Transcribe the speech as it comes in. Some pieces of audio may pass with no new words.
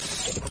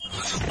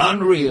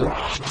Unreal.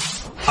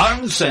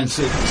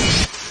 Uncensored.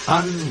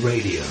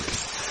 Unradio.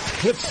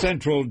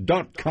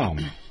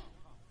 CliffCentral.com.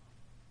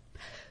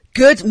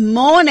 Good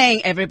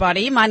morning,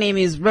 everybody. My name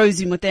is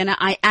Rosie Mutena.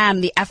 I am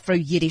the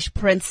Afro-Yiddish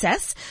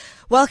princess.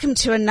 Welcome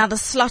to another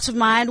slot of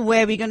mine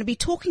where we're going to be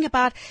talking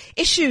about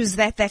issues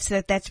that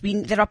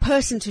are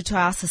pertinent to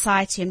our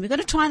society, and we're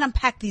going to try and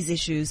unpack these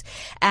issues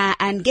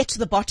and get to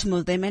the bottom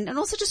of them, and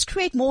also just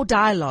create more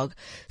dialogue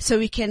so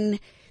we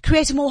can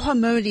create more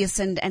harmonious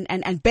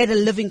and better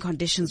living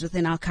conditions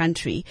within our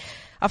country.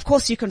 Of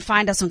course, you can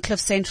find us on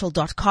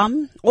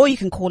cliffcentral.com, or you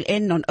can call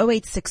in on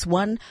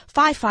 0861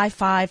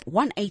 555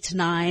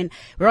 189.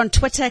 We're on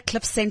Twitter,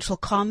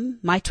 cliffcentral.com.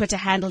 My Twitter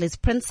handle is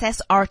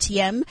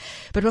PrincessRTM.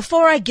 But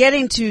before I get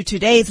into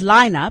today's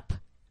lineup,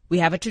 we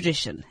have a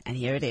tradition, and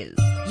here it is.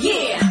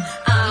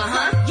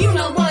 Yeah, you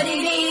know what it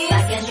is.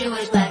 Black and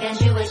Jewish, black and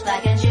Jewish,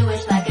 black and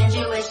Jewish, black and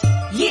Jewish.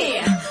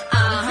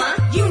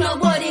 Yeah, you know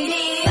what it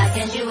is. Black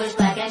and Jewish,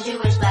 black and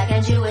Jewish, black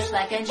and Jewish,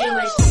 black and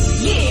Jewish.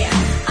 Yeah.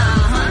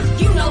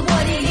 You know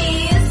what it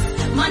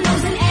is, my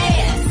nose and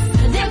ass,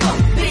 they're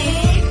both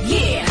big,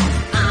 yeah,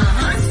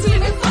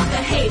 screaming fuck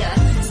a hater,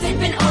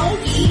 sipping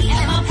OE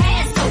at my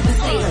Passover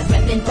Seder,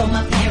 repping for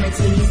my parents,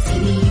 when you see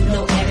me, you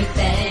know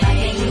everything, black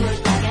and Jewish,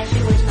 black and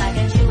Jewish, black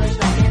and Jewish,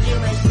 black and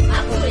Jewish,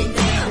 I put it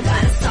down,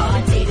 got a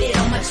star, David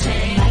on my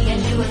chain, black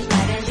and Jewish,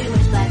 black and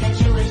Jewish, black and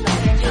Jewish,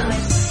 black and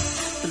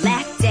Jewish,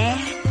 black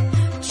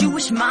dad,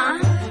 Jewish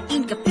mom,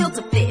 eating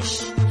gefilte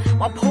fish,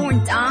 while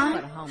pouring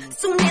dime.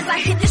 Soon as I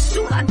hit the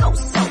shoot, I go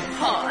so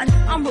hard.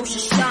 I'm Rosh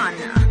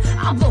Hashanah,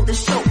 I'll blow the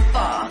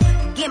shofar,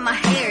 get my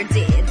hair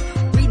did,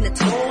 reading the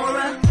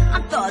Torah. I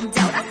thugged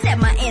out, I set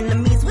my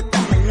enemies with the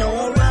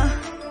menorah.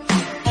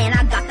 And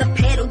I got the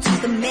pedal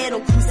to the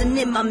metal, cruising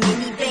in my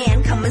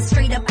minivan, coming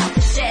straight up out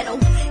the shadow.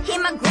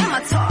 Hear my grandma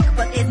talk,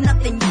 but there's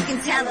nothing you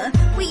can tell her.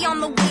 We on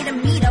the way to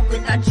meet up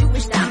with our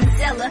Jewish diamond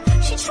seller.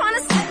 She trying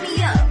to set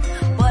me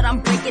up, but I'm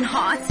breaking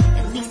hearts.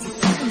 At least he's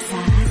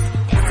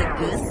circumcised, that's a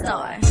good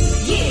start.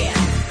 Yeah.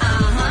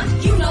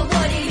 You know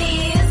what it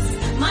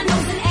is, my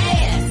nose and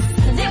ass,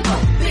 they're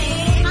both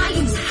big. I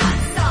use hot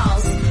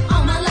sauce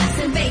on my laps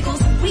and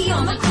bagels, we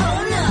on the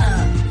corner,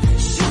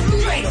 shooting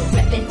dreidel,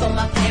 repping for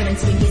my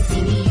parents, when you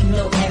see me, you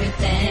know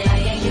everything.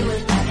 Black and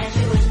Jewish, black and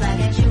Jewish, black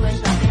and Jewish,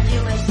 black and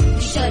Jewish,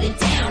 we shut it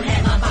down,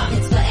 had my bar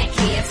mitzvah at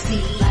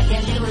KFC. Black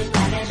and Jewish,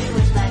 black and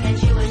Jewish, black and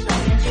Jewish,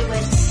 black and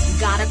Jewish.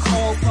 Got a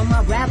call from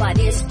my rabbi,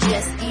 this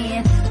just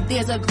in.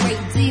 There's a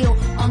great deal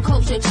on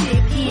kosher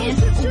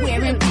chicken.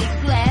 Wearing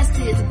big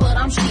glasses, but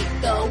I'm chic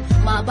though.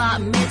 My bar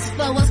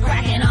mitzvah was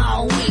cracking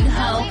all week,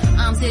 ho.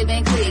 I'm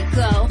sipping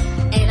Clico,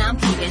 and I'm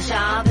keeping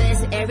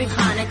Shabbos. Every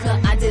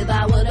Hanukkah, I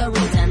devour the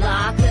roots and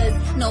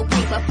lockers. No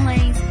paper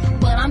planes,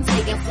 but I'm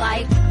taking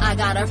flight. I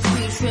got a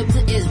free trip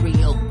to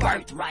Israel,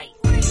 birthright.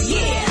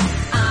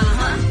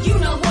 Yeah, you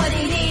know what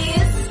it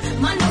is.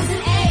 My nose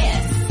and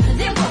ass,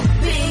 they're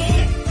both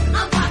big.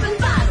 I'm popping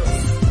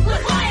bottles.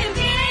 Look quiet,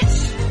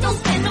 bitch. Don't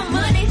spend no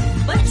money,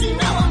 but you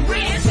know I'm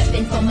rich.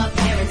 Tripping for my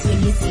parents,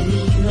 when you see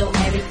me, you know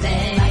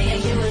everything. Black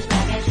and Jewish,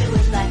 black and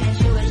Jewish, black and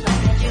Jewish,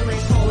 black and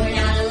Jewish. Pouring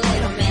out a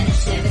little man and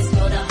Chevys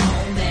for the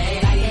home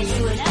bag. Black and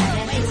Jewish, black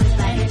and Jewish,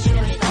 black and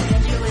Jewish, black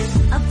and Jewish.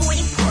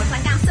 Avoiding pork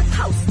like I'm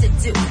supposed to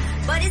do,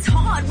 but it's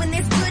hard when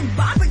there's good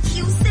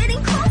barbecue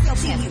sitting close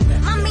to you.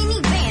 My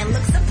minivan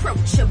looks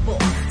approachable,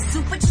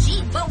 super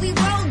cheap, but we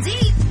roll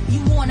deep.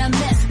 You wanna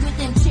mess with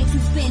them chicks who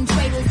spin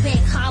dreidels, they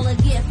collar,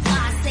 get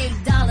fly,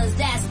 save dollars,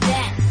 that's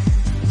that.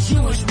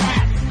 Jewish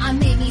rap, I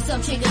made me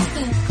some chicken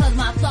soup, cause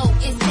my flow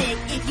is sick.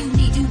 If you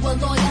need you a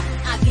lawyer,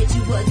 I'll get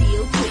you a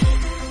deal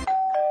quick.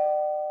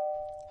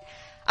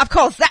 Of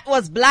course, that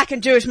was Black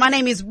and Jewish. My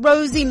name is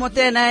Rosie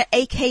Mutena,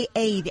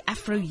 aka the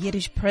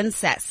Afro-Yiddish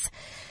princess.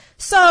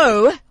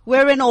 So,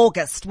 we're in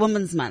August,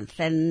 Women's Month,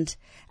 and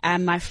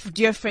my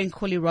dear friend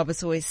Corley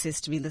Roberts always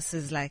says to me, this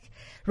is like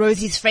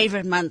Rosie's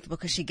favorite month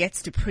because she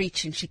gets to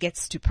preach and she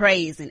gets to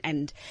praise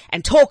and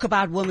talk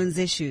about women's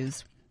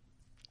issues.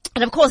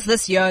 And of course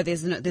this year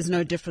there's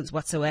no difference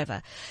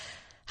whatsoever.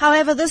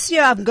 However, this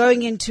year I'm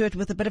going into it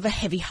with a bit of a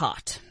heavy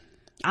heart.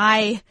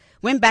 I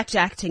went back to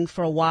acting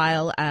for a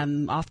while,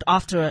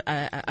 after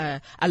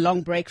a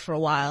long break for a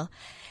while.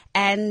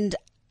 And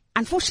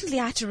unfortunately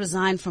I had to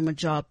resign from a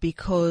job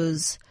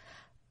because,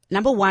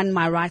 number one,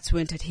 my rights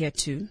weren't adhered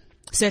to.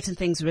 Certain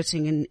things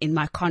written in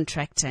my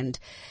contract, and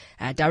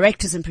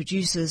directors and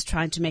producers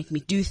trying to make me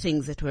do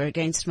things that were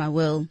against my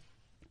will.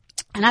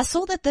 And I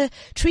saw that the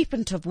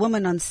treatment of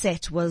women on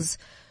set was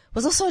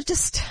also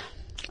just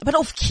a bit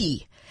off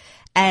key,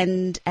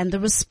 and the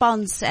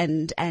response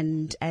and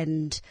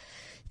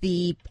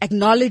the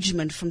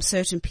acknowledgement from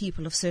certain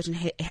people of certain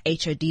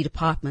HOD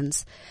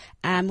departments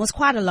was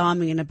quite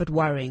alarming and a bit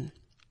worrying.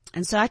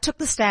 And so I took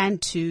the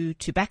stand to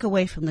back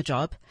away from the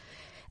job.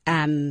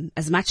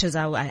 As much as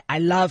I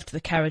loved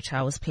the character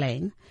I was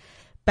playing,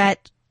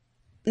 but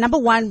number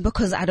one,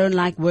 because I don't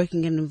like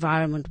working in an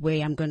environment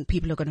where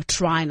people are going to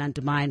try and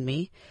undermine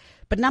me.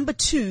 But number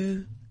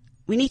two,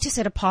 we need to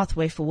set a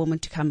pathway for women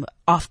to come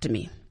after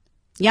me.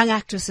 Young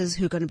actresses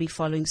who are going to be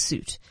following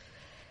suit.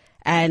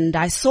 And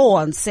I saw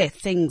on set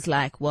things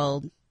like,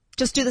 well,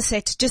 just do the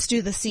set, just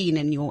do the scene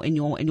in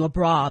your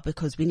bra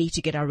because we need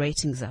to get our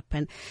ratings up.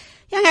 And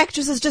young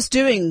actresses just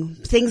doing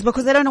things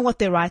because they don't know what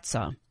their rights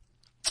are.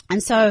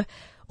 And so,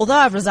 although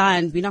I've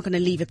resigned, we're not going to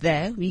leave it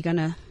there. We're going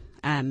to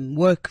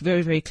work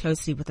very, very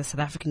closely with the South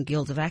African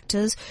Guild of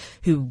Actors,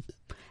 who,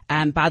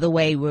 by the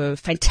way, were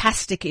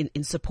fantastic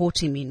in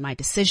supporting me in my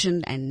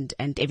decision and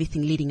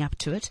everything leading up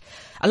to it,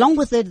 along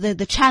with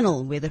the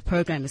channel where the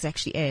program is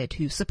actually aired,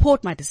 who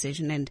support my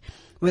decision and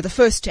were the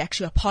first to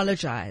actually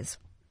apologize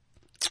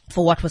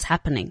for what was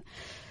happening.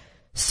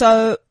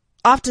 So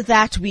after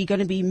that, we're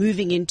going to be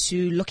moving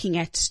into looking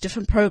at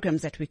different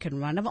programs that we can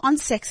run on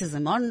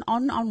sexism,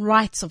 on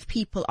rights of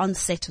people on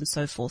set and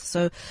so forth.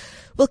 So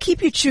we'll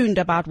keep you tuned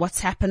about what's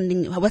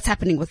happening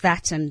with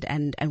that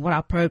and what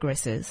our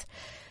progress is.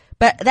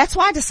 But that's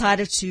why I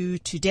decided to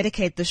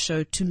dedicate this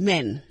show to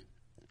men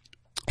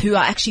who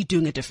are actually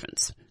doing a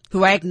difference,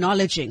 who are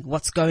acknowledging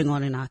what's going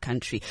on in our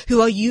country, who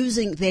are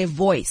using their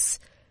voice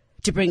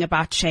to bring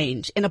about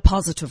change in a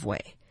positive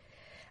way.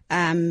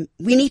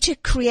 We need to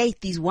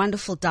create these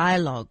wonderful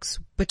dialogues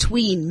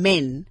between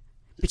men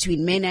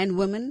and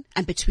women,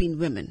 and between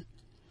women.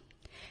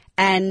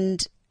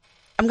 And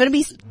I'm going to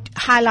be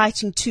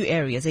highlighting two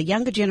areas: a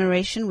younger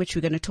generation, which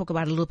we're going to talk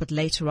about a little bit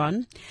later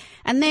on,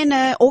 and then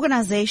an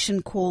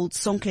organization called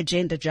Sonke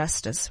Gender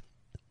Justice,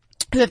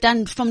 who have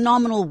done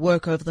phenomenal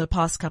work over the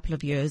past couple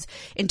of years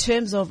in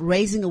terms of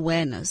raising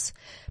awareness,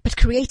 but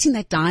creating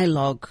that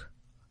dialogue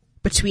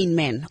between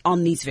men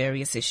on these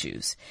various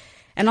issues.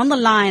 And on the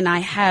line, I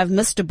have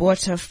Mr.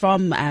 Botha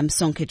from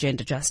Sonke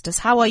Gender Justice.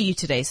 How are you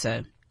today,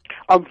 sir?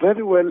 I'm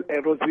very well,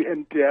 Rosie,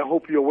 and I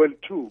hope you're well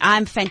too.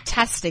 I'm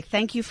fantastic.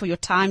 Thank you for your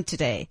time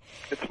today.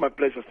 It's my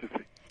pleasure,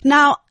 Sissy.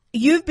 Now,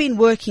 you've been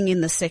working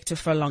in the sector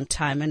for a long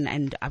time,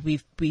 and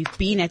we've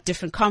been at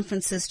different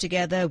conferences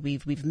together.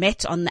 We've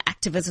met on the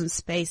activism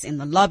space, in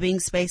the lobbying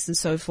space, and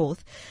so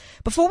forth.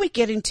 Before we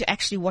get into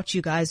actually what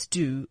you guys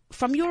do,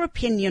 from your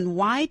opinion,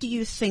 why do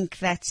you think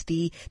that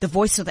the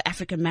voice of the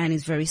African man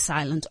is very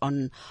silent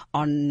on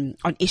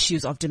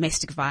issues of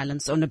domestic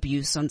violence, on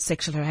abuse, on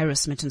sexual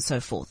harassment, and so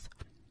forth?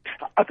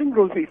 I think,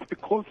 Rosie, it's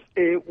because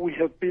we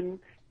have been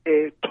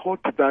taught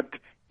that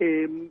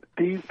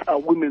these are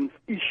women's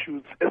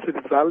issues. As a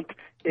result,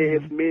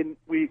 as men,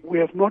 we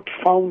have not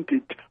found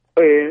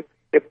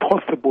it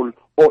possible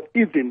or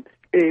even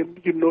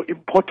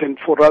important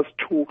for us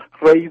to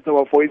raise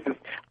our voices.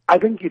 I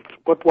think it's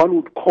what one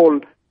would call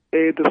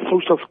the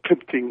social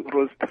scripting,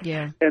 Rose.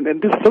 Yeah. And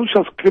this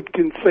social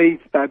scripting says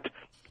that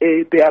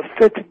there are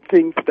certain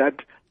things that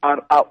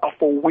are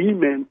for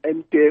women,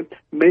 and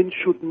men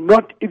should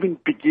not even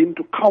begin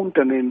to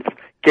countenance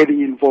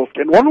getting involved.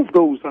 And one of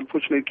those,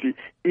 unfortunately,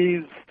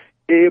 is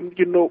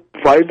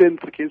violence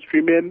against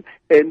women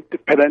and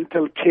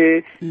parental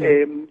care.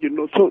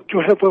 So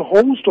you have a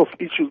host of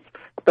issues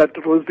that,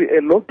 Rosie,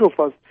 a lot of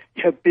us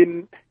have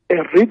been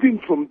reading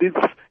from this,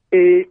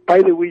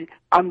 by the way,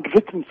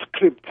 unwritten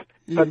script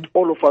that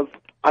all of us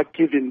are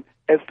given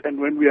as and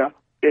when we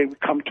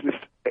come to this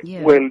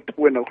world,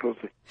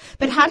 Rosie.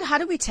 But how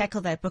do we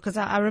tackle that? Because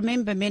I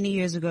remember many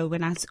years ago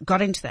when I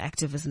got into the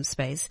activism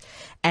space,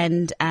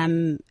 and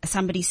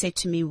somebody said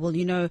to me, well,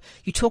 you're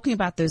talking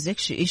about those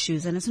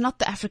issues, and it's not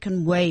the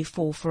African way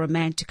for a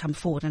man to come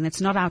forward, and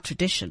it's not our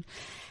tradition.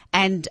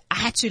 And I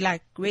had to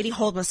really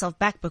hold myself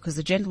back because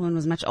the gentleman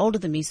was much older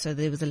than me, so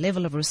there was a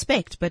level of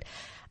respect. But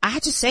I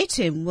had to say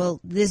to him,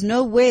 well, there's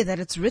nowhere that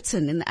it's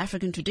written in the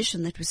African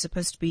tradition that we're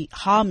supposed to be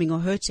harming or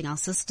hurting our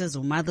sisters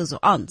or mothers or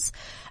aunts.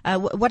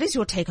 What is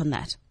your take on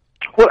that?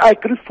 Well, I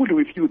agree fully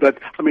with you that,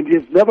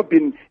 there's never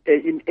been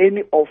in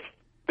any of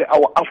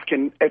our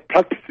African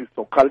practices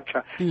or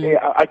culture.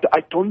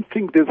 I don't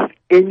think there's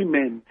any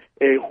man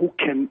who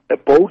can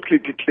boldly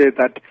declare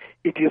that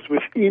it is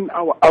within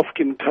our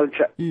African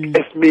culture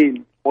as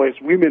men or as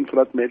women for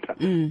that matter.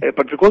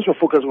 But because we're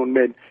focused on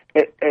men,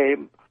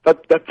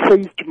 that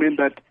says to men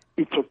that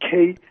it's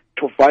okay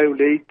to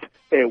violate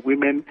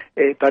women,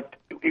 that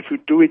if you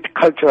do it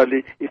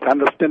culturally, it's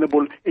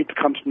understandable, it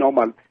becomes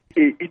normal.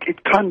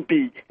 It can't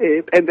be.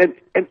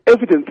 And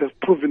evidence has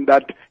proven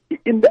that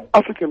in the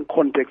African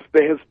context,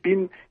 there has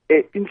been,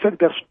 in fact,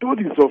 there are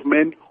stories of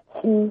men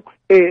who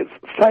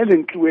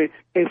silently were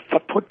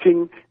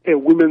supporting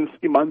women's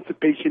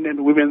emancipation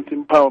and women's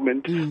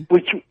empowerment,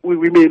 which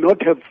we may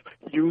not have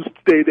used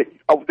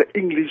the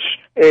English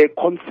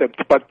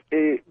concept, but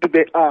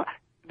there are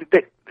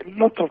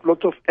lots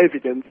of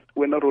evidence,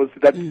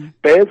 that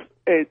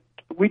bears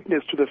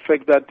witness to the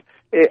fact that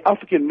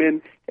African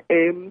men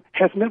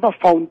have never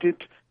found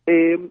it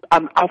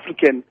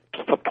un-African to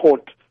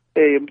support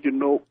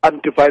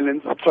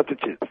anti-violence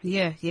strategies.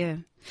 Yeah.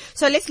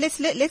 So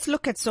let's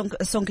look at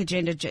Sonke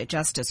Gender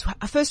Justice.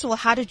 First of all,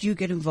 how did you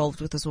get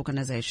involved with this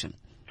organization?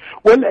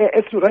 Well,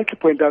 as you rightly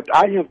point out,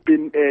 I have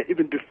been,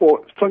 even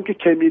before, Sonke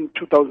came in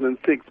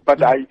 2006, but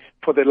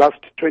for the last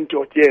 20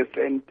 odd years,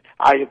 and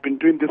I have been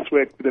doing this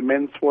work with the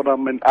Men's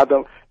Forum and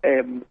other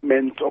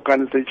men's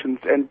organizations,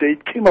 and they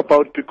came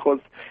about because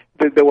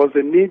there was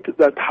a need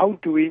that how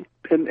do we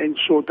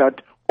ensure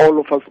that all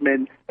of us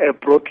men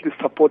broadly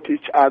support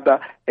each other,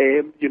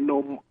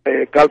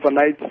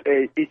 galvanize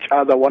each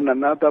other, one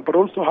another, but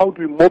also how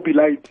do we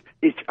mobilize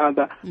each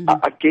other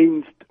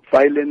against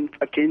violence,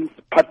 against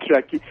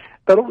patriarchy.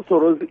 That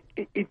also,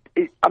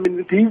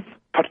 these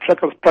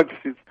patriarchal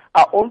practices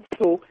are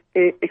also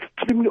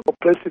extremely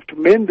oppressive to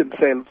men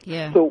themselves.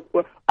 Yeah. So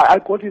I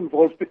got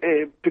involved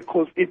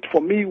because it,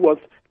 for me, was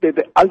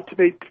the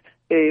ultimate,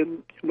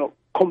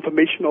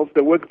 confirmation of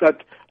the work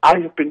that I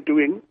have been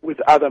doing with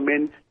other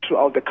men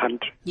throughout the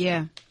country.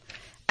 Yeah.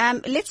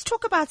 Let's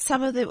talk about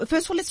some of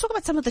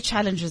the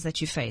challenges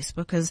that you face,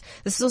 because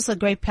this is also a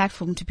great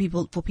platform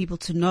for people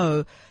to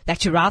know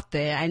that you're out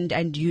there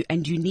and you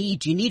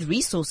need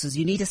resources,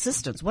 you need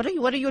assistance. What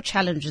are your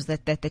challenges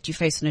that you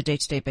face on a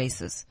day-to-day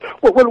basis?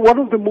 Well, one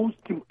of the most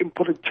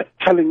important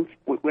challenge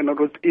when I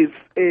was is,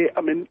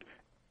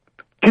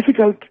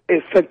 difficult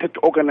sector to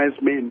organize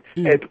men,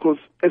 because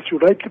as you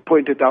rightly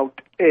pointed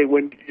out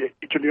when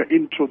in your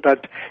intro,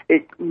 that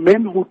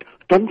men who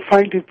don't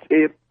find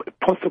it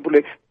possible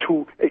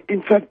to,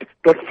 in fact,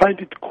 don't find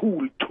it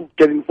cool to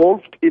get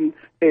involved in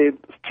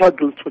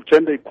struggles for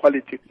gender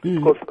equality,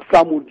 because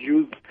some would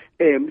use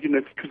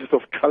excuses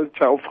of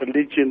culture, of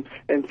religion,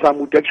 and some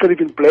would actually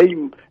even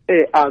blame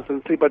us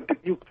and say, but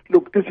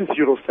look, this is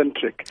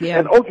Eurocentric. Yeah.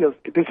 And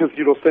obviously, this is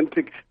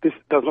Eurocentric, this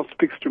does not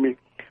speak to me.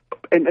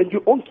 And you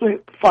also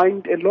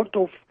find a lot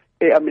of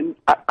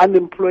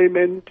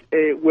unemployment,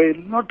 where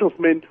a lot of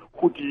men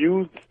would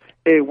use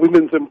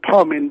women's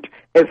empowerment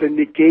as a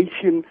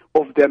negation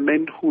of their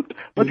manhood.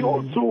 But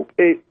also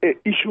a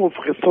issue of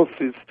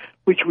resources,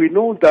 which we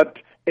know that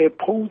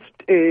post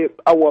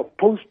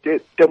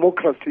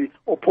democracy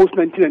or post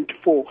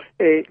 1994,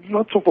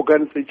 lots of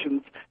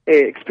organizations,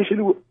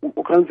 especially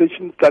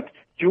organizations that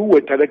you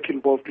were directly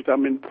involved with,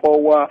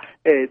 POWA,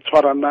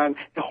 Tshwaranang,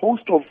 a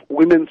host of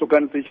women's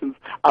organizations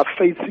are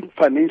facing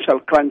financial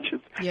crunches.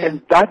 Yeah.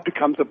 And that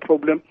becomes a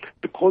problem,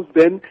 because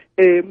then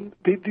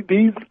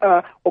these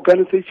are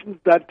organizations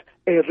that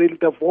really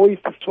the voice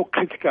is so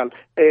critical,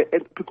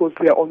 and because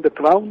they are on the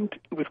ground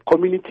with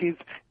communities,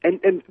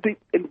 and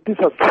these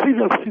are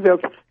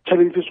serious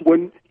challenges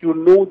when you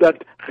know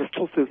that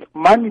resources,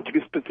 money to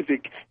be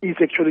specific, is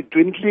actually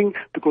dwindling,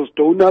 because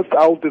donors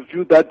are of the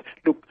view that,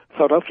 look,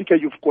 South Africa,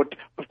 we've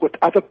got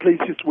other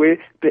places where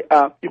there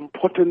are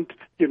important,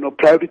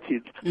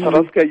 priorities. South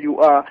Africa, you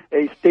are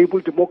a stable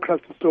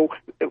democracy, so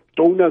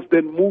donors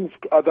then move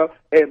to other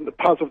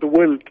parts of the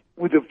world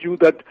with the view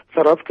that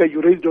South Africa,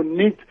 you really don't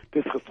need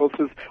these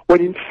resources.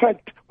 When in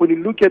fact, when you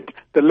look at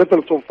the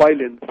levels of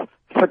violence,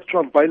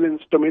 sexual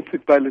violence,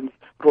 domestic violence,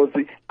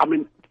 Rosie,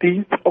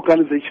 these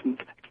organizations,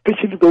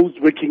 especially those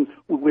working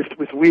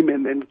with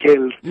women and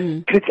girls,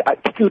 are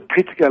still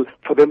critical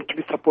for them to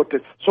be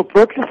supported. So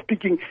broadly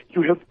speaking,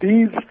 you have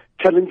these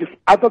challenges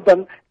other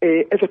than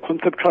at a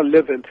conceptual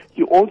level.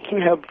 You also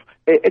have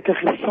at a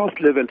resource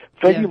level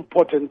very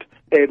important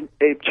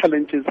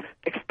challenges,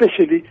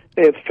 especially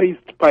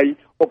faced by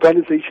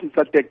organizations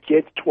that they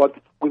get towards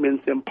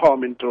women's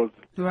empowerment. Rosie.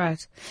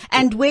 Right.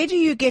 And where do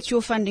you get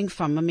your funding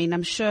from?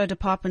 I'm sure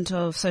Department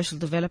of Social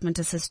Development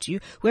assists you.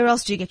 Where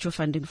else do you get your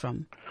funding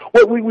from?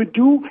 Well, we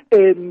do,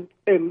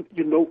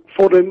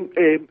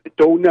 foreign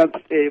donors,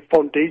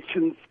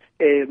 foundations,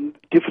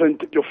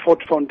 different, your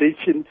Ford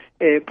Foundation,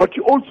 but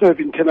you also have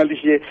internally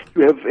here,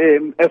 you have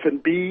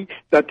FNB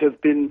that has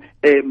been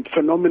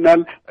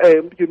phenomenal.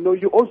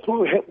 You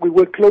also we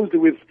work closely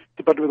with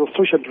Department of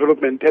Social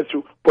Development, as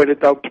you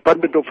pointed out,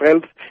 Department of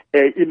Health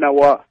in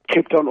our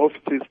Cape Town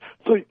offices.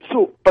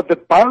 But the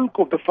bulk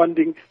of the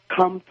funding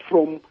comes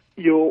from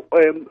your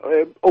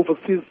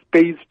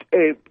overseas-based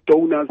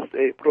donors,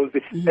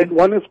 Rosie. And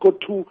one has got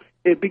to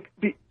be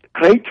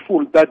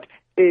grateful that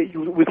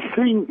we're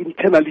seeing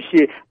internally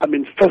here,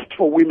 First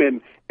for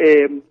Women,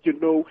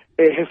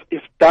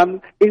 has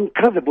done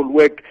incredible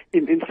work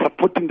in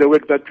supporting the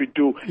work that we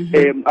do.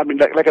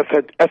 Like I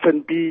said,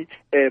 FNB,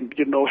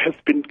 has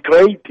been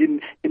great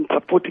in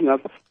supporting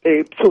us.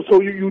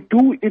 So you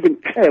do even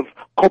have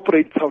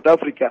corporate South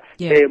Africa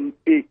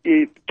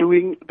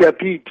doing their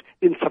bit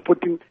in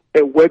supporting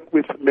work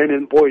with men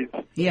and boys.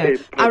 Yeah,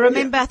 I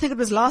remember. I think it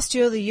was last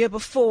year or the year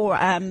before.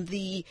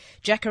 The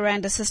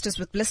Jacaranda Sisters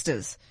with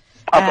Blisters.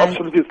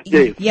 Absolutely,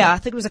 yes. Yeah, I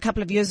think it was a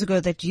couple of years ago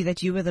that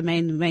you were the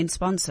main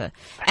sponsor.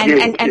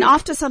 And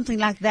after something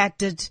like that,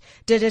 did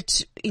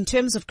it, in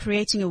terms of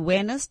creating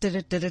awareness, did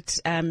it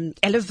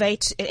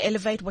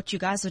elevate what you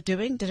guys are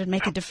doing? Did it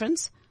make a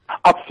difference?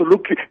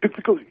 Absolutely,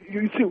 because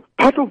you see,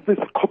 part of this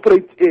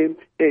corporate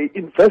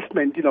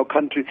investment in our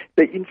country,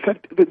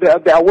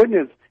 the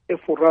awareness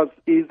for us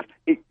is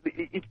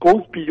it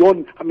goes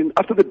beyond.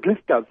 After the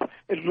blisters,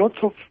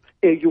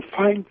 you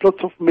find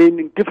lots of men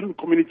in different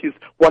communities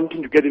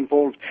wanting to get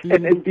involved.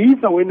 And these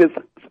awareness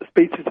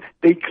spaces,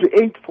 they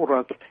create for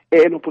us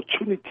an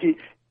opportunity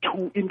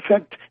to, in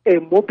fact,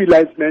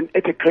 mobilize men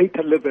at a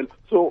greater level.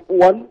 So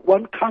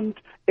one can't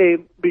say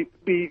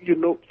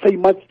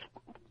much.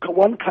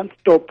 One can't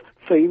stop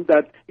saying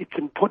that it's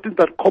important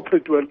that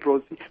corporate world,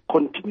 Rosie,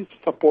 continues to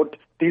support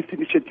these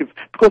initiatives.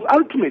 Because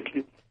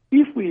ultimately,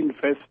 if we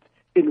invest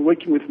in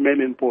working with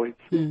men and boys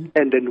and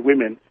then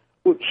women,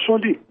 well,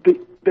 surely the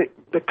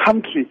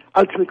country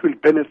ultimately will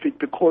benefit,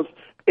 because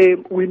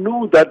we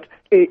know that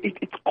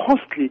it's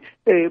costly.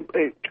 In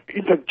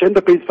fact,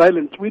 gender-based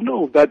violence, we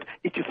know that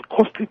it is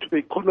costly to the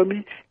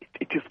economy,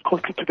 it is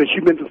costly to the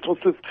human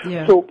resources.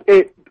 Yeah. So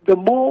the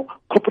more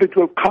corporate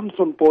world comes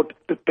on board,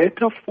 the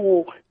better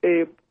for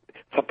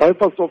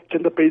survivors of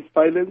gender-based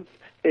violence,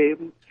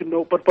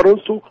 but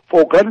also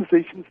for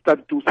organizations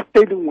that do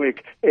sterling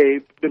work.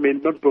 They may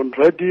not be on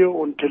radio,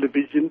 on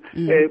television,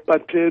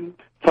 but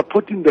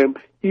supporting them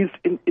is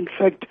in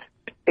fact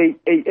a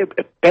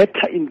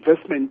better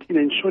investment in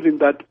ensuring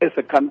that as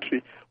a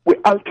country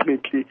we're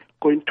ultimately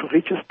going to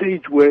reach a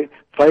stage where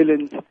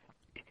violence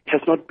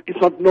is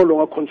not no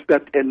longer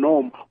considered a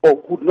norm, or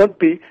would not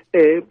be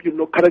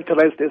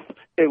characterized as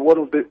one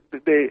of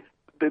the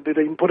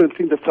important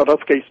things that South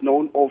Africa is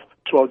known of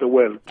throughout the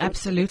world.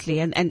 Absolutely,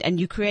 and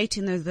you're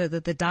creating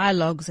the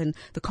dialogues and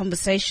the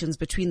conversations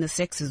between the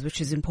sexes,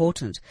 which is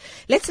important.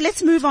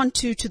 Let's move on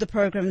to the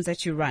programs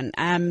that you run.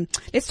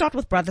 Let's start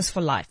with Brothers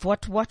for Life.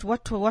 What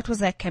was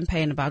that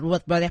campaign about?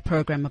 What was that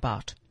program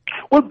about?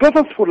 Well,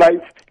 Brothers for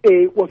Life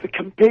was a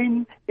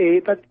campaign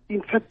that,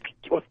 in fact,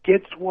 was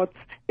geared towards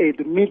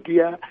the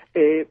media,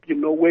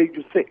 where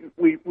you say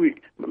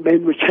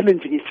men were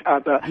challenging each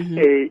other.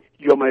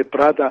 You're my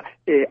brother.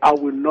 I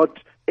will not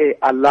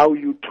allow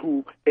you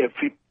to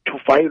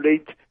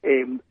violate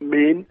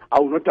men. I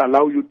will not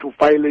allow you to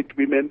violate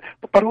women.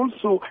 But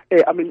also,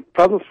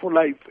 Brothers for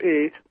Life,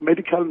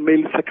 medical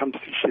male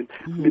circumcision.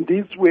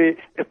 These were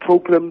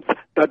programs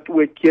that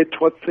were geared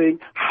towards saying,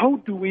 how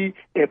do we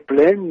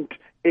blend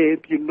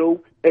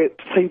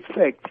safe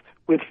sex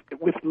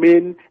with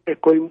men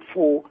going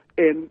for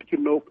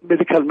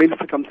medical male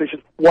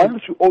circumcision,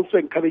 whilst you also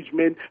encourage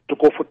men to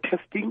go for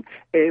testing,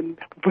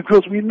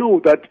 because we know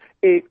that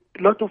a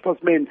lot of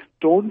us men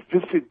don't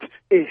visit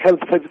health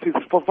services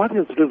for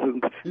various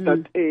reasons.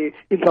 That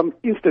in some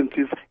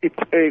instances it's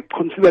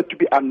considered to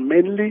be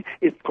unmanly,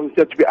 it's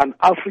considered to be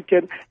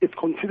un-African, it's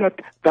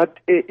considered that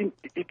it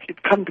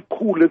can't be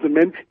cool as a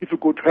man if you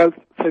go to health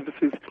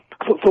services.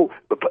 So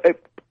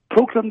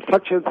programs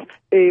such as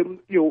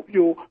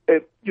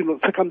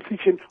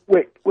circumcision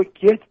were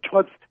geared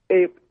towards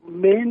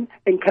men,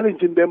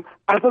 encouraging them,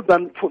 other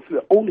than for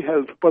their own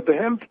health, but the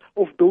health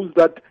of those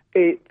that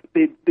they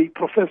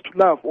profess to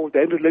love or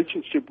they're in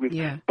relationship with,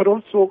 but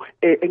also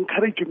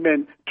encouraging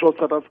men throughout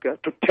South Africa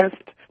to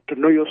test, to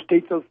know your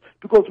status,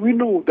 because we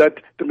know that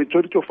the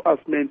majority of us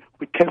men,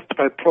 we test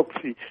by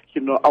proxy.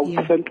 I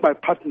will send my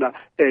partner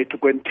to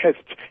go and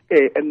test,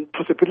 and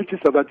possibilities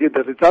are that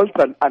the results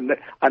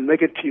are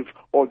negative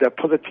or they're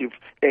positive.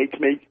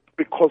 It may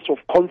because of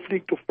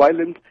conflict, of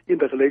violence in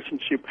the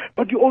relationship.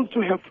 But you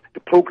also have the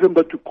program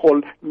that we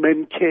call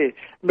Men Care.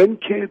 Men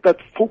Care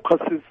that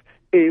focuses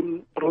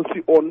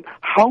Rosie, on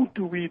how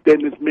do we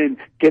then as men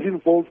get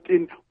involved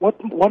in what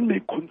one may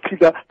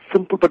consider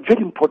simple but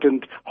very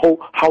important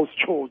house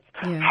chores.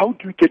 How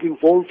do we get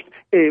involved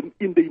in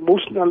the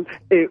emotional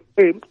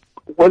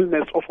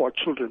wellness of our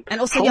children?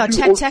 And also,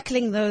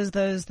 tackling those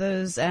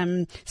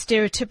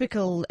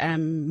stereotypical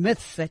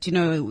myths that,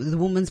 the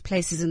woman's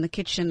place is in the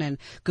kitchen and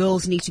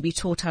girls need to be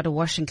taught how to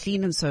wash and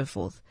clean and so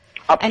forth.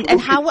 Absolutely.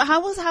 And how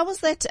was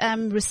that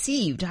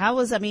received?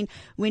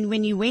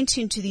 When you went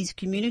into these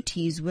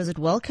communities, was it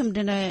welcomed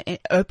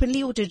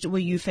openly, or were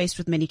you faced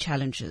with many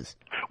challenges?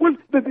 Well,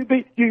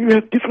 you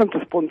have different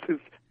responses.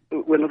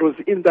 When I was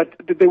in that,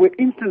 there were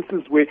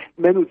instances where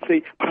men would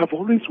say, but I've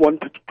always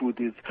wanted to do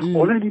this.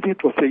 All I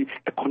needed was a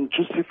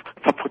conducive,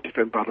 supportive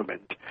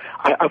environment.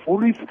 I've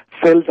always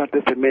felt that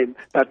as a man,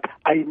 that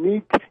I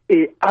need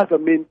other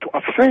men to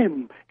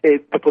affirm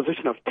the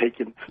position I've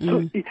taken.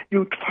 So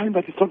you'd find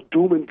that it's not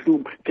doom and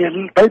gloom.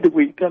 By the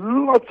way, there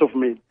are lots of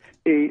men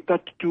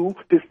that do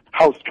this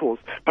house chores,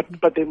 but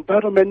the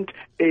environment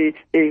may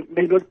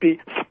not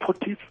be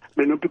supportive,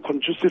 may not be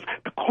conducive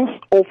because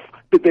of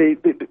the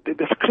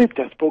script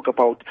I spoke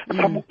about.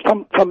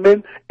 Some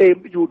men,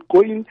 you would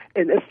go in,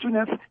 and as soon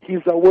as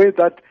he's aware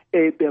that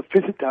there are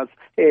visitors,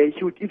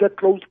 he would either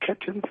close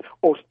curtains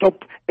or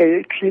stop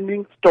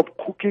cleaning, stop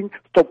cooking,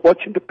 stop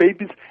watching the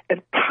babies.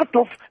 And part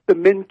of the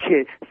Men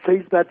Care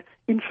says that,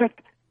 in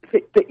fact,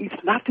 there is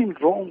nothing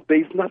wrong,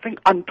 there is nothing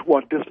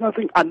untoward, there's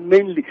nothing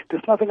unmanly,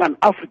 there's nothing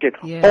un-African.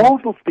 All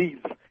of these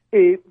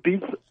is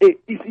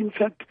in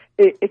fact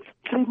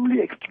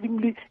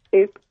extremely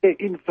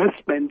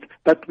investment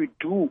that we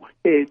do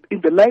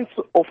in the lives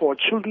of our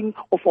children,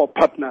 of our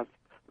partners.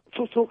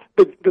 So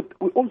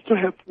we also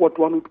have what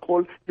one would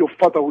call your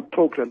fatherhood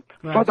program.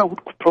 Right.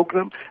 Fatherhood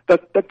program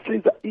that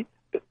says that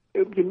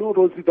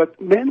Rosie, that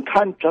men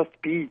can't just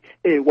be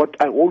what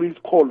I always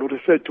call or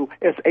refer to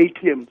as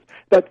ATMs.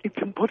 That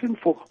it's important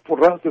for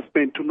us as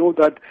men to know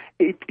that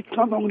it's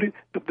not only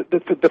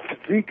the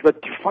physique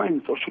that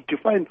defines or should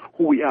define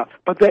who we are,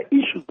 but there are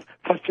issues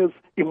such as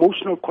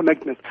emotional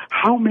connectedness.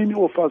 How many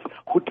of us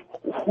would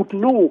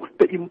know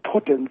the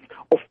importance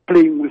of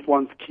playing with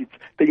one's kids,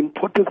 the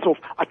importance of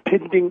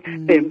attending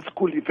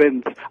school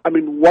events,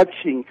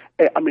 watching,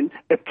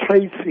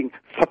 praising,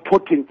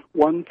 supporting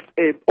one's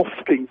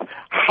offspring,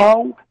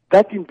 how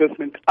that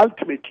investment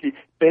ultimately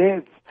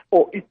bears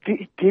or it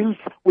deals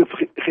with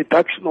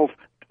reduction of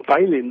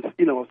violence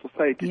in our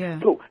society. Yeah.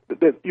 So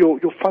your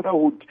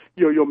fatherhood,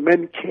 your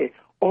men care,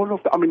 all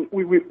of that.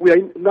 We are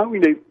now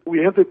we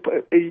have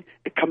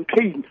a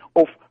campaign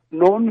of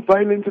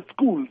non-violence at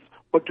schools,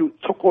 but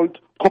so-called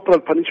corporal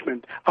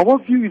punishment. Our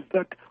view is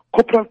that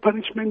corporal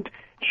punishment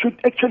should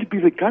actually be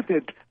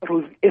regarded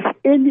as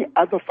any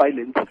other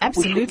violence.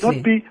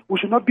 Absolutely. We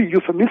should not be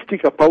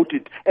euphemistic about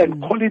it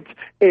and call it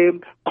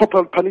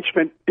corporal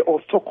punishment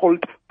or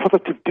so-called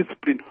positive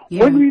discipline.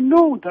 Yeah. When we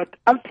know that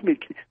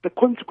ultimately the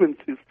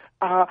consequences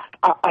are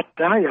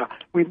dire,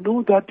 we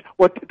know that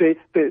what the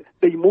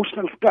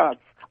emotional scars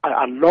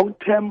are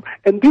long-term,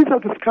 and these are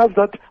the scars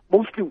that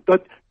mostly,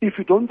 that if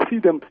you don't see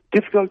them,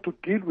 difficult to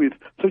deal with.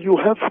 So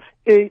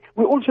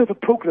we also have a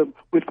program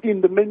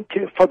within the Men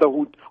Care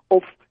Fatherhood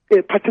of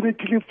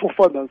paternity leave for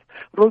fathers.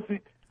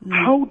 Rosie,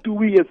 how do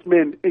we as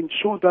men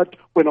ensure that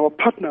when our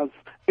partners,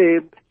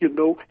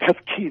 have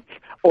kids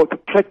or they're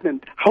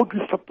pregnant, how do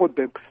we support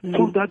them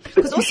so that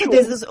because also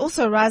there's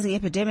also a rising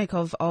epidemic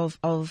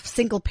of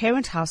single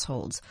parent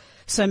households.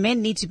 So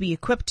men need to be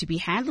equipped to be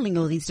handling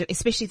all these,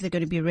 especially if they're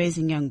going to be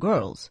raising young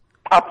girls.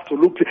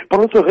 Absolutely,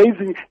 but also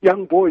raising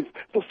young boys,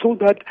 so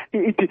that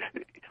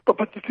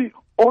but you see,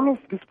 all of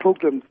these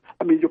programs,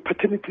 your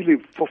paternity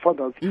leave for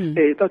fathers,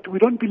 that we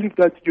don't believe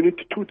that you need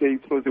 2 days,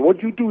 Rosie.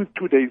 What you do is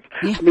 2 days.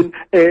 Yeah.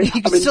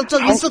 You're still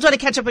trying to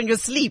catch up on your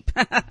sleep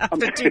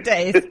after 2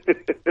 days.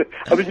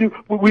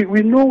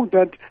 We know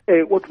that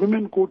what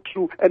women go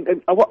through,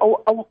 and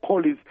our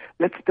call is,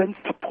 let's then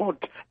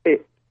support,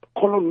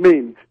 call on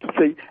men to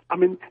say,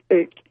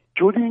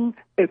 during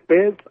a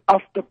birth,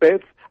 after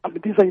birth,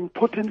 these are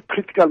important,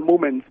 critical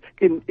moments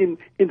in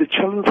the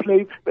children's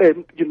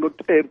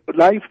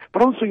life,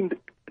 but also in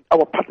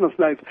our partner's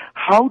lives.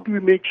 How do we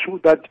make sure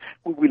that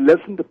we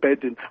lessen the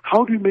burden?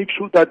 How do we make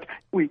sure that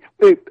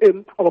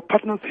our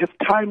partners have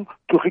time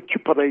to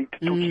recuperate,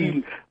 to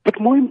heal? But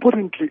more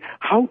importantly,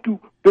 how do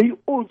they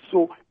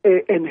also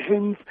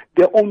enhance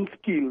their own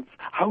skills?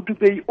 How do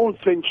they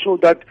also ensure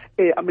that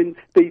they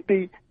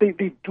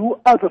do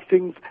other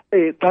things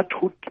that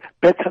would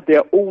better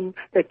their own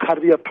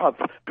career path?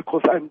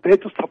 Because I'm there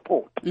to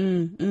support.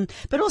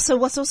 But also,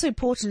 what's also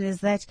important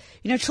is that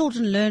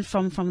children learn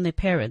from their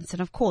parents,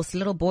 and of course,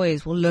 little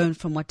boys will learn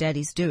from what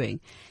daddy's doing.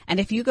 And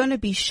if you're going to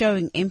be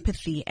showing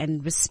empathy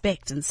and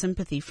respect and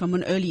sympathy from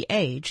an early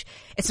age,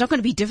 it's not going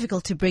to be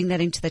difficult to bring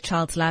that into the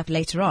child's life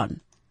later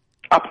on.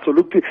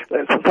 Absolutely.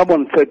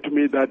 Someone said to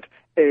me that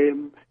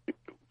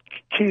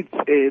kids,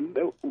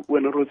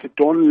 when Rosie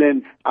don't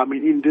learn,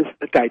 in this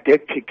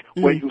didactic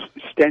where you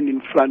stand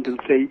in front and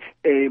say,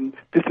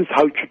 this is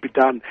how it should be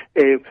done.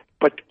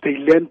 But they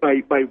learn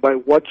by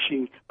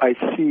watching, by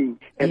seeing,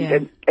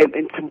 and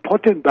it's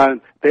important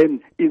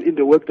then in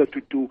the work that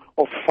we do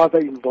of father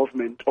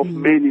involvement, of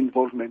men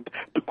involvement,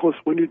 because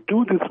when you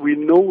do this, we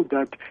know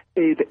that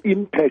the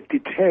impact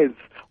it has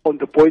on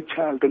the boy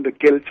child and the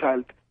girl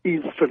child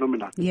is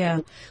phenomenal. Yeah,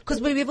 because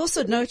we've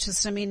also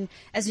noticed,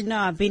 as you know,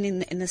 I've been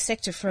in the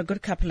sector for a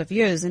good couple of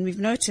years, and we've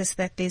noticed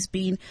that there's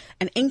been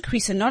an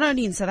increase, and not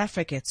only in South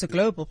Africa, it's a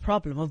global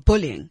problem of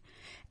bullying.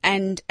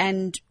 And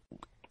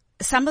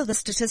some of the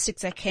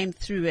statistics that came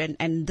through,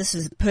 and this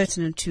is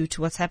pertinent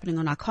to what's happening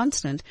on our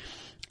continent,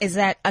 is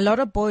that a lot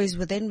of boys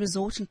were then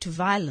resorting to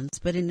violence,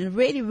 but in a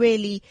really,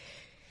 really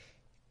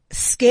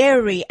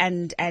scary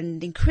and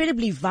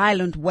incredibly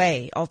violent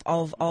way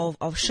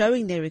of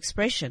showing their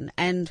expression.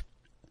 And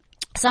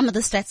some of the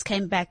stats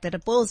came back that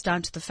it boils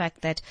down to the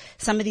fact that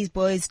some of these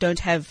boys don't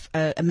have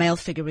a male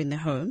figure in their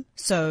home,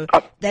 so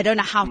they don't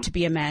know how to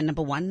be a man,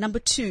 number one. Number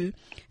two,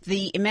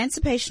 the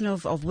emancipation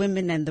of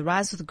women and the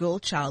rise of the girl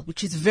child,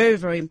 which is very,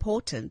 very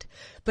important,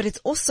 but it's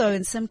also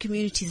in some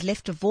communities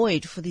left a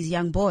void for these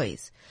young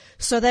boys.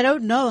 So they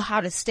don't know how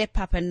to step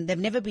up, and they've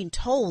never been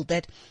told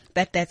that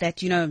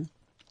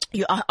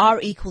you are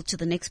equal to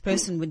the next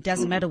person. It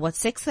doesn't matter what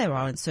sex they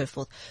are and so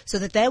forth. So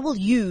that they will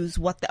use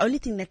the only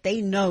thing that they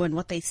know and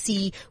what they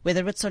see,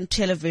 whether it's on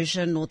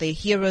television or their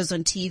heroes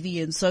on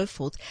TV and so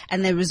forth,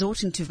 and they're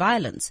resorting to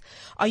violence.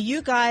 Are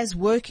you guys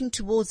working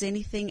towards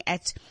anything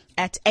at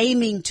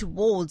aiming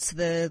towards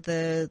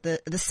the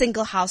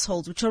single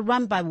households which are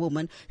run by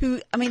women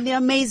who, there are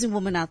amazing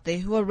women out there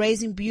who are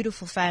raising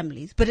beautiful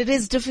families, but it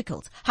is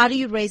difficult. How do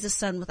you raise a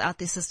son without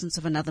the assistance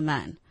of another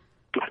man?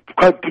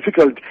 Quite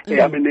difficult.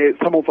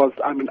 Some of us,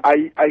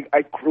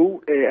 I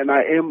grew and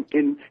I am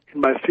in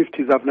my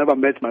 50s. I've never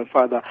met my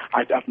father.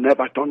 I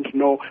don't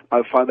know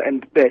my father.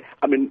 And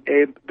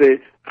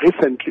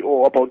recently,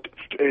 or about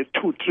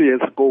 2-3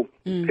 years ago,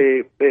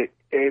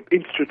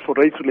 Institute for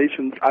Race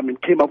Relations,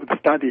 came up with a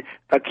study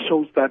that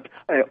shows that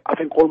I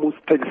think almost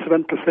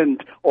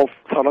 37% of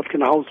South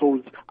African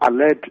households are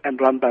led and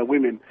run by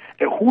women,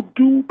 who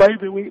do, by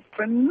the way,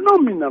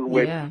 phenomenal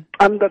work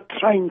under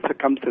trying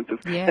circumstances.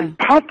 Yeah. And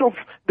part of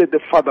the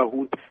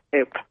fatherhood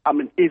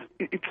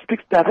it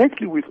speaks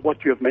directly with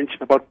what you have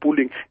mentioned about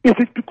bullying. Is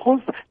it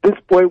because this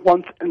boy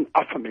wants an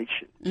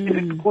affirmation? Is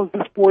it because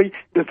this boy,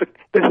 there's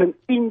an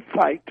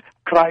inside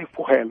cry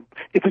for help?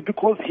 Is it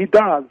because he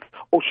does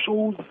or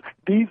shows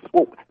these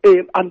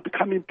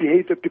unbecoming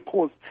behavior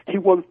because he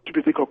wants to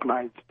be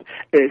recognized,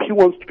 he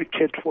wants to be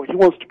cared for, he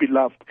wants to be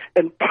loved?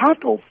 And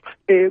part of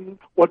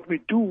what we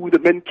do with the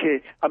men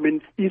care,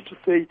 is to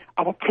say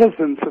our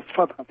presence as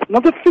fathers,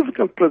 not the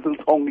physical presence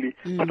only,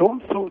 but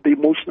also the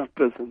emotional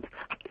presence.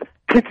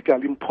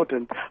 Critical,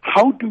 important.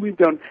 How do we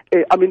then?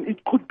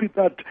 It could be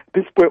that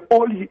this boy,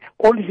 all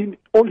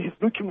he's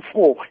looking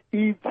for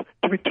is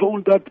to be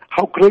told that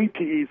how great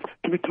he is,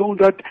 to be told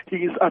that he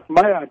is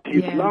admired,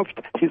 he's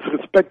loved, he's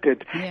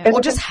respected,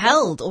 or just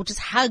held, or just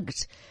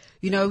hugged.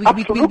 We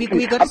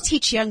got to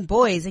teach young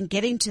boys and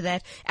get into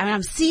that.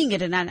 I'm seeing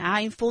it, and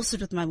I enforce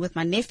it with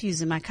my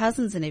nephews and my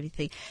cousins and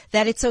everything.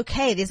 That it's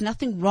okay. There's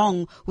nothing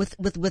wrong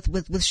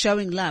with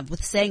showing love,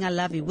 with saying I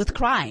love you, with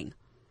crying.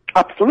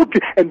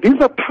 Absolutely, and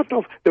these are part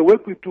of the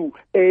work we do,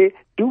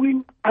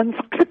 doing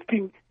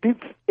unscripting this,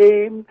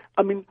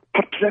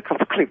 patriarchal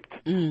script.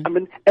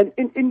 And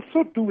in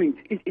so doing,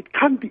 it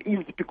can't be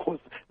easy because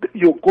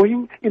you're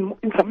going, in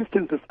some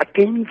instances,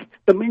 against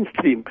the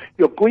mainstream.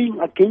 You're going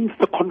against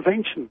the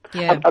convention.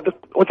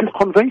 What is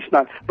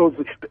conventional,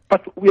 Rosie.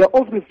 But we are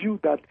of the view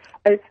that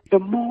the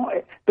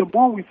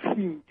more we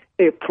see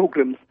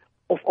programs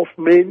of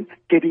men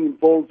getting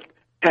involved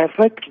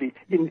directly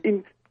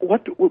in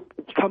what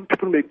some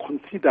people may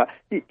consider,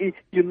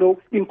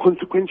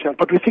 inconsequential,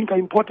 but we think are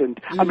important.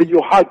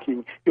 You're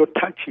hugging, you're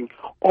touching.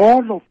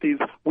 All of these,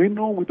 we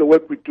know with the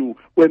work we do,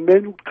 when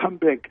men would come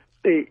back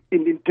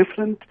in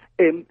different,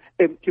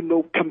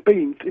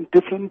 campaigns, in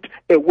different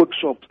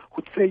workshops,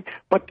 would say,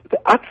 but the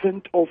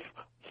advent of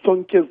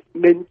Sonke's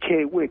men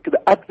care work, the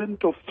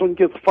advent of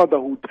Sonke's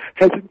fatherhood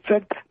has in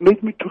fact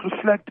made me to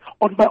reflect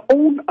on my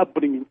own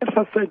upbringing. As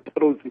I said,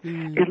 Rosie,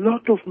 a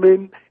lot of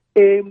men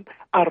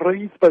are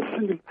raised by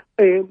single,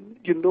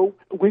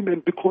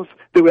 women because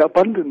they were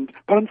abandoned.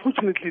 But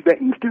unfortunately, there are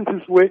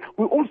instances where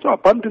we also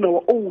abandon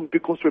our own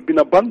because we've been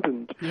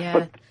abandoned.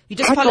 But you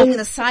just following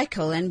the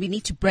cycle, and we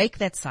need to break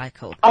that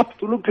cycle.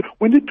 Absolutely.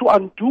 We need to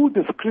undo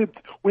the script.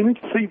 We need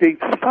to say there's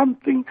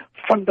something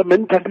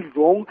fundamentally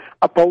wrong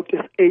about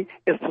a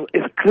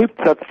script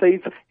that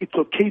says it's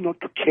okay not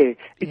to care.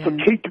 It's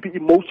okay to be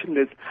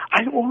emotionless.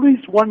 I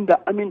always wonder,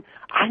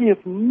 I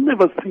have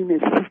never seen a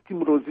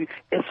system, Rosie,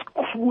 as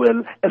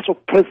cruel, as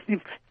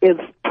oppressive as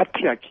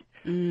patriarchy.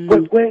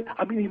 Where,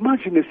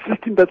 imagine a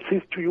system that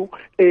says to you,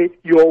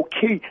 you're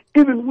okay,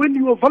 even when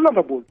you are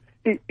vulnerable,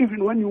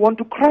 even when you want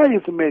to cry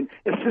as a man.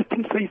 A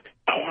system says,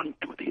 don't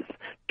do this,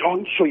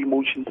 don't show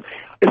emotions.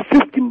 A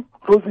system,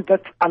 Rosie,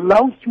 that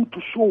allows you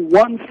to show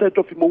one set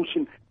of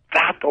emotion,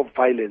 that of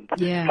violence,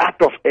 that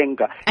of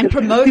anger, and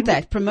promote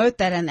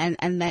that,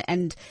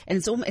 and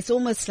it's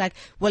almost like,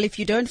 well, if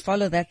you don't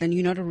follow that, then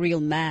you're not a real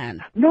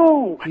man.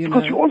 No,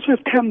 because you also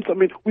have terms.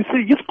 We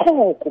say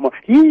yiskoko,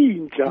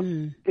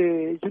 hinja,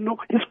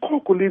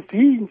 yiskoko is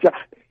hinja.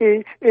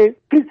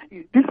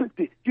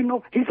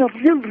 He's a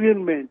real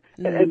man,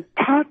 and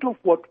part of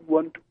what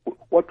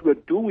we're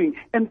doing.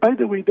 And by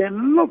the way, there are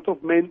lots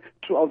of men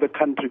throughout the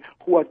country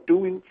who are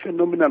doing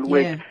phenomenal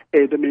work.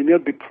 They may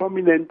not be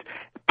prominent.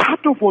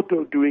 Part of what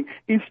we're doing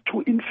is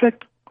to, in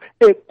fact,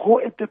 go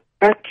at the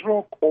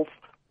bedrock of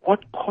what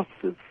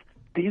causes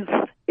this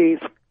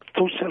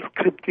social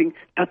scripting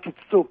that is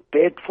so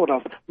bad for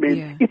us,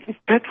 men. It is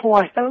bad for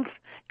our health.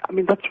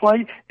 That's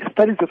why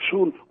studies have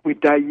shown we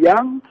die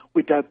young,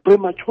 we die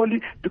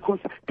prematurely, because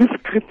this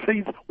script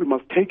says we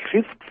must take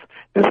risks.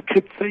 This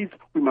script says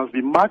we must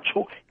be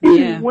macho.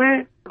 Even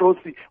where,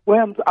 Rosie,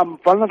 where I'm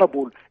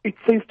vulnerable, it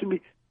says to me,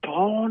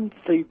 don't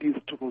say this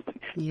to Rosie.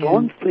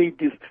 Don't say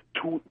this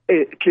to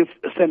Cliff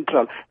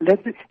Central.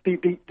 Let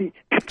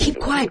keep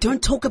quiet.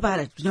 Don't talk about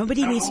it.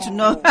 Nobody needs to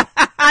know.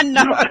 I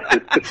know.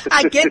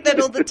 I get that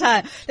all the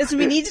time. Listen,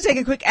 we need to take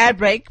a quick ad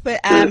break, but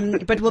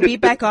we'll be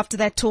back after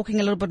that talking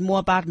a little bit more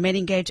about Men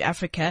Engage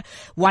Africa.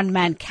 One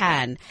Man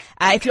Can.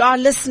 If you are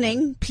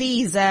listening,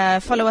 please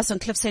follow us on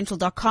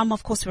cliffcentral.com.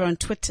 Of course, we're on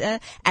Twitter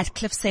at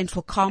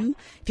cliffcentral.com.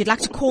 If you'd like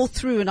to call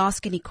through and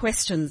ask any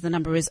questions, the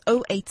number is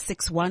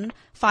 0861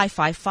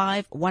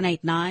 555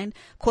 189.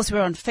 Of course,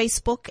 we're on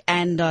Facebook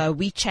and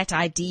WeChat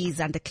IDs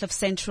under Cliff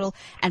Central,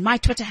 and my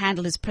Twitter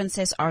handle is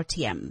Princess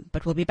RTM.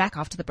 But we'll be back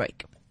after the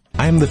break.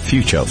 I am the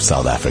future of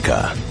South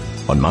Africa.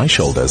 On my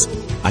shoulders,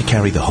 I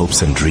carry the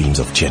hopes and dreams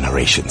of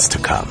generations to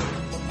come.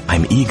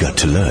 I'm eager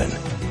to learn,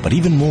 but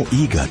even more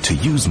eager to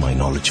use my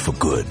knowledge for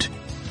good.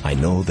 I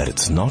know that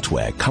it's not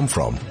where I come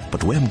from,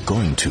 but where I'm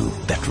going to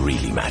that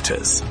really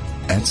matters.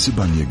 At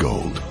Sibanye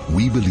Gold,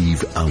 we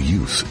believe our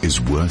youth is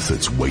worth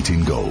its weight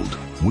in gold,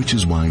 which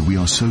is why we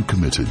are so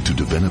committed to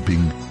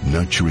developing,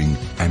 nurturing,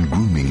 and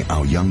grooming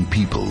our young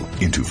people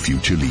into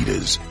future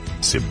leaders.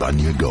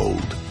 Sibanye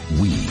Gold.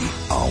 We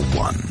are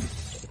one.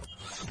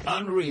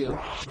 Unreal,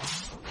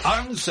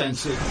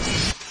 uncensored,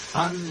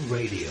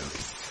 unradio.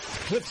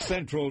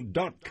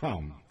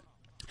 CliffCentral.com.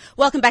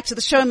 Welcome back to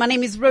the show. My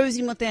name is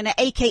Rosie Motena,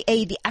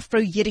 aka the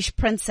Afro-Yiddish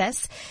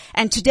Princess.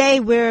 And today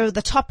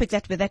the topic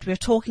that we're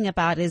talking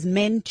about is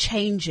men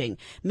changing,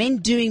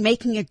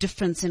 making a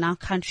difference in our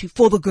country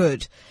for the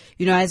good.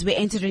 You know, as we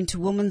enter into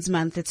Women's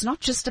Month, it's not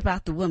just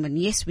about the women.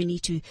 Yes, we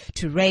need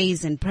to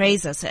raise and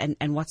praise us and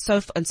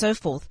so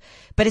forth.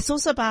 But it's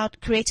also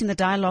about creating the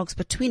dialogues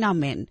between our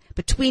men,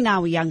 between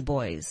our young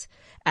boys.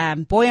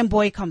 Boy and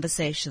boy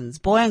conversations,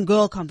 boy and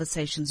girl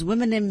conversations,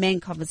 women and men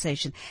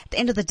conversation. At the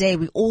end of the day,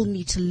 we all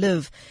need to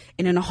live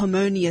in a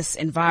harmonious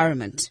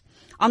environment.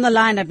 On the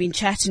line, I've been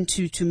chatting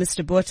to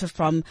Mr. Botha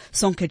from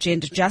Sonke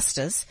Gender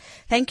Justice.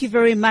 Thank you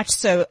very much.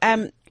 So,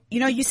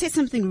 you said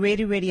something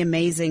really, really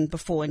amazing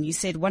before, and you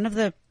said one of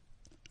the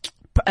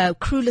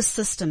cruelest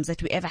systems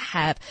that we ever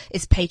have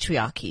is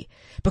patriarchy,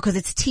 because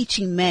it's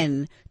teaching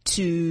men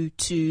to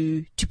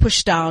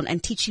push down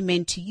and teaching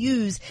men to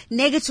use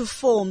negative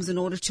forms in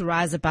order to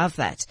rise above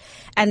that.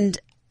 And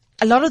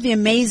a lot of the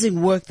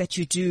amazing work that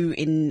you do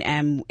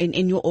in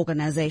your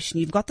organization,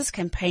 you've got this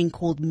campaign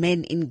called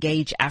Men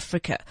Engage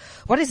Africa.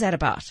 What is that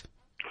about?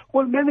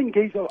 Well, Men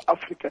Engage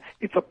Africa,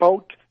 it's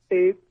about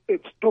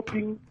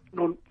stopping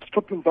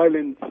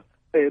violence,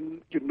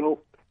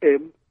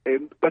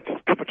 that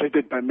is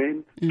perpetrated by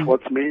men,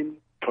 towards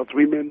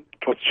women,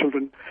 towards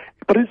children.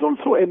 But it's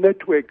also a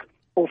network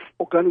of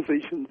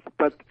organizations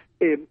that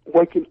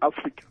work in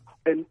Africa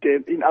and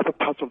in other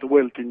parts of the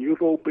world, in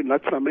Europe, in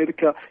Latin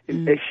America,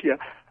 in Asia.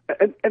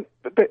 And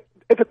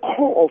at the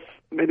core of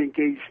Men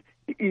Engage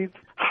is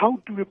how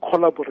do we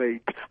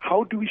collaborate?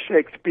 How do we share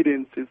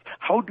experiences?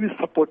 How do we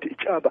support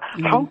each other?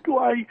 How do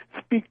I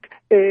speak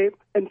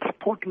and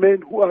support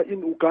men who are in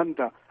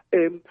Uganda?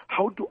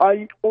 How do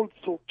I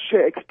also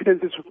share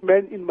experiences with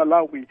men in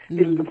Malawi,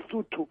 in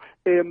Lesotho,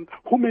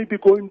 who may be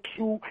going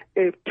through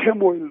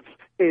turmoils,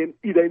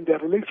 either in their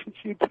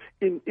relationships,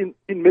 in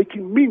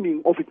making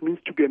meaning of it means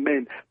to be a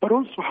man, but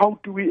also how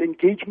do we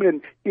engage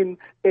men in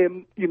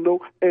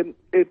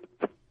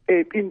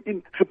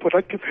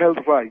reproductive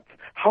health rights?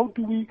 How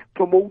do we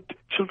promote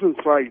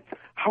children's rights?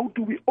 How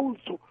do we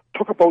also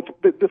talk about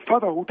the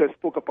fatherhood I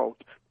spoke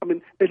about? I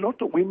mean,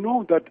 we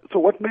know that, so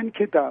what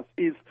MENCare does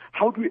is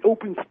how do we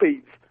open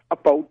space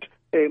about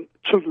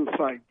children's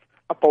rights,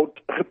 about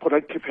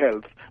reproductive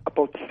health,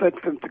 about sex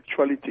and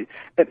sexuality.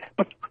 But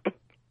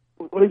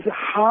what is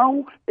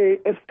how,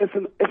 as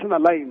an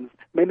alliance,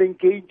 Men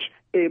Engage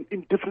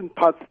in different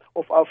parts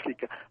of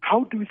Africa?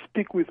 How do we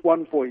speak with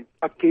one voice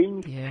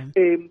against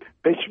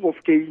bashing of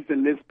gays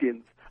and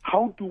lesbians?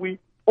 How do we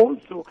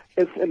also,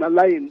 as an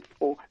alliance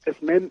or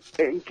as Men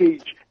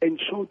Engage,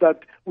 ensure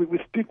that we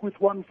speak with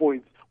one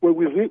voice, where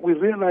we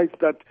realize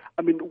that,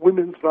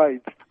 women's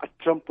rights are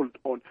trampled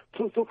on.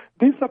 So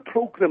these are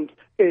programs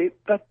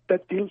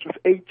that deals with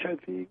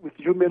HIV, with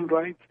human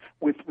rights,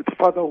 with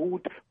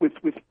fatherhood, with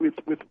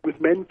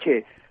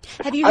MENCare.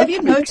 Have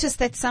you noticed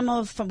that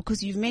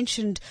because you've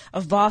mentioned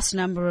a vast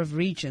number of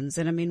regions,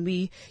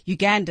 and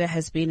Uganda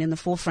has been in the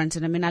forefront,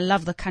 and I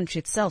love the country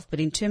itself,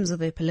 but in terms of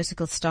their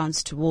political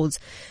stance towards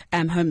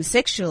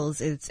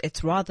homosexuals,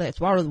 it's rather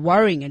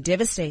worrying and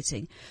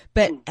devastating.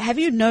 But have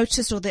you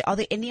noticed, are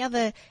there any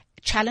other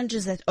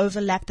challenges that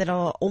overlap that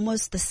are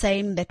almost the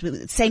same type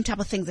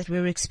of things that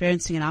we're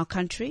experiencing in our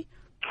country?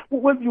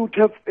 Well, you would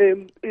have,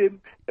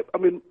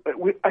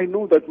 I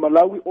know that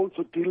Malawi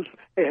also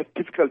have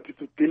difficulties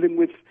with dealing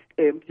with,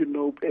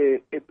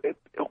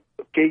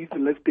 gays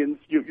and lesbians.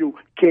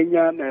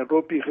 Kenya,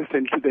 Nairobi,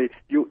 recently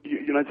the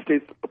United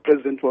States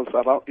president was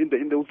around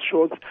in those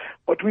shores.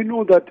 But we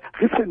know that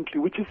recently,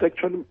 which is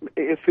actually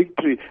a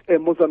victory,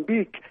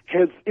 Mozambique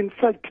has in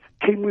fact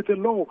came with a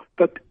law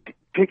that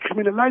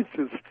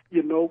decriminalizes,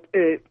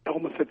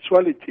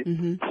 homosexuality.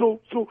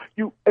 So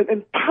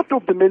and part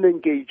of the Men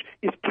Engage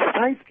is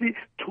precisely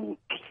to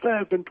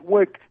serve and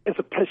work as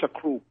a pressure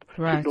group,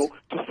 right. To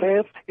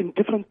serve in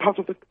different parts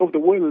of the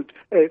world,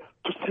 to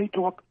say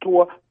to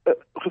our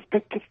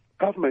respective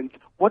governments,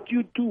 what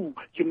you do,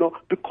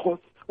 because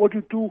what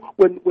you do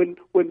when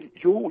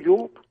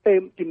you're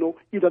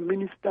either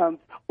ministers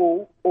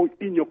or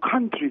in your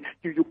country,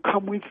 you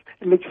come with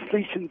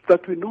legislations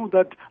that we know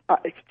that are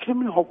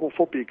extremely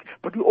homophobic,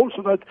 but we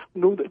also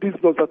know that these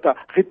laws that are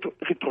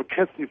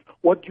retrogressive.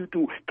 What you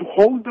do to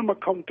hold them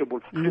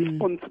accountable,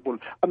 responsible.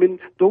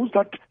 Those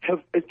that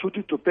have a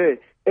duty to bear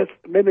as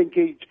Men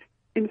Engage.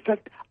 In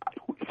fact,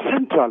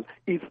 central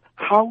is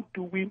how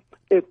do we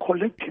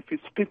collectively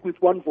speak with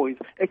one voice,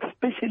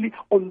 especially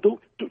on those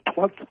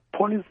towards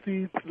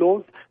policies,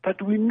 laws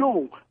that we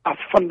know are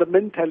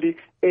fundamentally,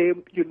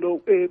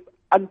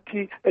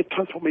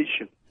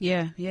 anti-transformation.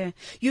 Yeah.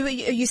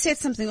 You said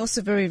something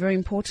also very, very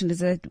important, is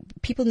that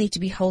people need to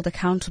be held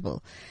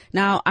accountable.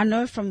 Now, I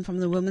know from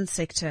the women's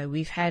sector,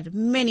 we've had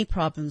many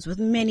problems with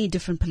many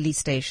different police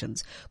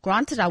stations.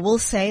 Granted, I will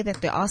say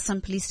that there are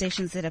some police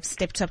stations that have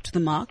stepped up to the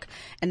mark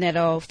and that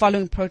are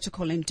following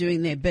protocol and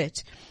doing their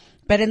bit.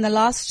 But in the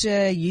last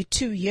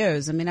 2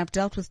 years, I mean, I've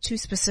dealt with 2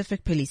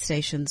 specific police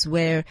stations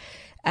where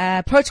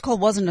protocol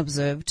wasn't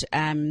observed.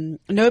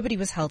 Nobody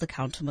was held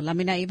accountable. I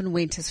mean, I even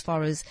went as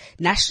far as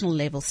national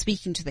level,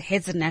 speaking to the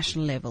heads at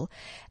national level.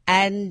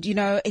 And, you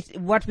know,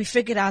 what we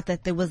figured out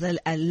that there was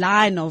a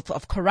line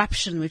of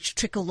corruption which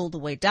trickled all the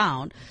way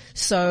down.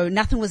 So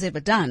nothing was ever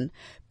done.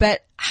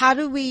 But how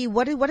do we,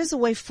 what is the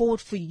way forward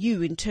for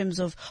you in terms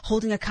of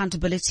holding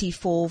accountability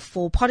for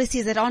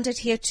policies that aren't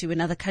adhered to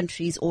in other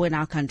countries or in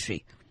our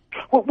country?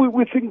 Well,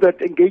 we think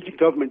that engaging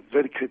government is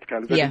very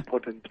critical, very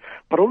important.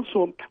 But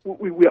also,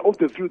 we are of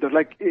the view that,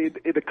 like,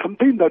 the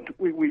campaign that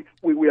we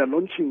are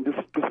launching this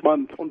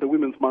month, on the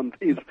Women's Month,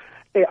 is,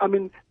 I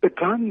mean, the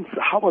guns,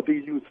 how are they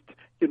used?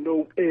 You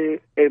know,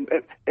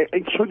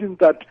 ensuring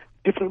that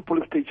different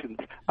police stations,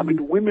 I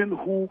mean, women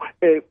who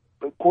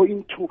go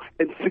into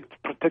and seek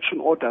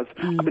protection orders,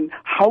 I mean,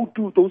 how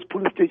do those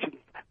police stations,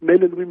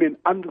 men and women,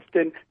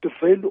 understand the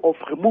value of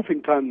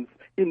removing guns,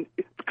 in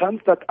guns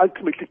that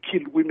ultimately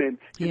kill women,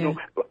 you know,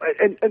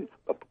 and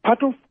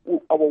part of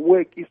our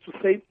work is to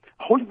say,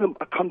 holding them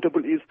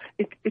accountable is,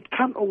 it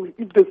can only,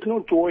 if there's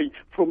no joy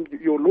from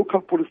your local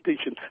police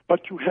station,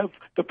 but you have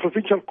the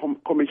provincial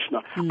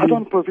commissioner, other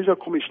than provincial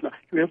commissioner,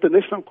 you have the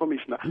national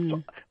commissioner.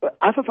 So,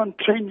 other than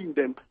training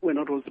them, we're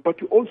not also, but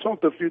you also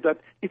have the view that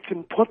it's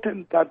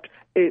important that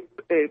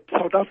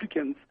South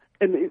Africans,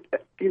 and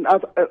in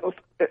other,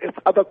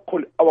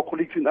 our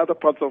colleagues in other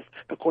parts of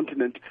the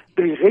continent,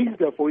 they raise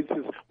their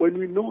voices when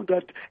we know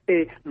that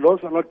laws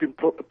are not being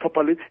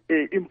properly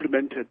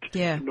implemented.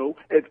 Yeah. You know,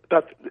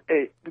 that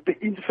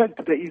in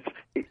fact there is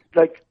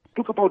like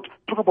talk about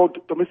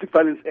Domestic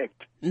Violence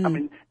Act. I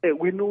mean,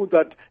 we know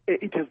that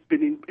it has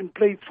been in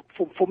place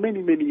for many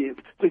years.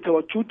 So it's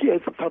our duty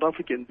as South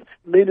Africans,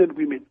 men and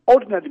women,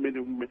 ordinary men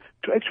and women,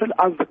 to actually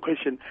ask the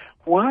question: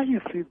 why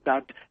is it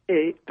that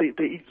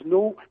there is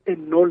no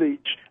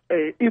knowledge?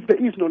 If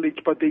there is knowledge,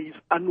 but there is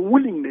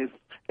unwillingness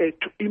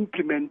to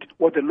implement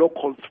what the law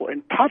calls for.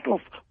 And part of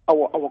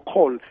our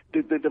call,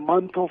 the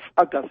month of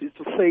August, is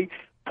to say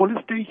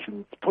police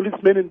stations,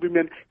 policemen and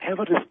women have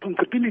a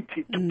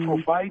responsibility to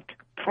provide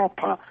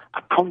proper,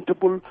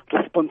 accountable,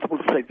 responsible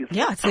service.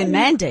 Yeah, it's their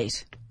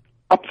mandate.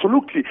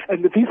 Absolutely,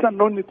 and these are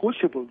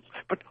non-negotiables.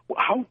 But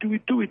how do we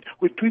do it?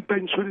 We do it by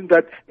ensuring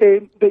that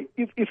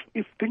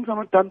if things are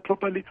not done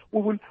properly,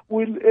 we'll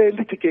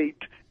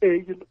litigate,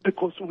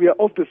 because we are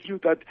of the view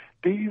that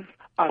these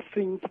are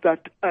things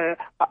that are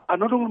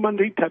not only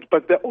mandated,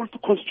 but they're also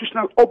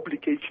constitutional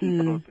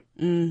obligations.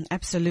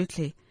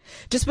 Absolutely.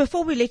 Just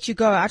before we let you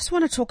go, I just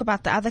want to talk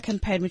about the other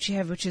campaign which you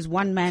have, which is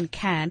One Man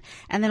Can,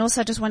 and then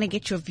also I just want to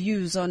get your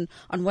views on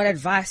what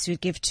advice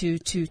you'd give to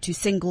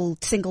single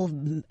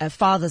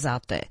fathers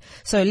out there.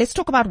 So let's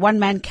talk about One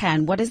Man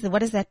Can. What is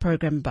that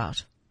program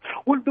about?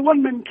 Well, the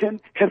One Man Can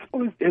has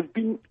always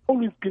been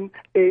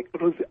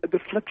the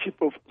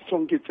flagship of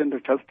Sonke Gender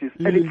Justice,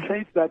 and it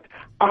says that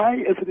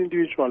I, as an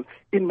individual,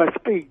 in my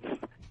space,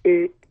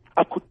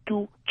 I could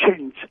do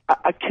change.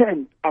 I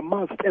can, I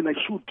must, and I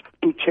should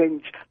do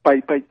change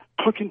by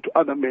talking to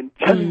other men,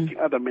 challenging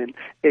other men,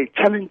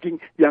 challenging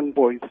young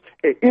boys.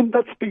 In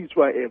that space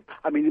where I am,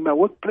 I mean, in my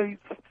workplace,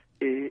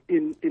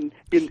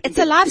 it's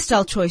a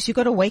lifestyle choice. You've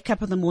got to wake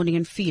up in the morning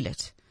and feel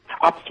it.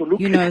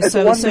 Absolutely. You know,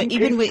 so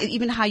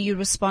even how you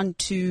respond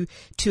to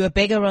a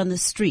beggar on the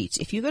street,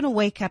 if you're going to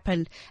wake up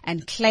and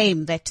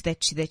claim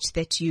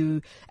that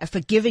you are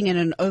forgiving and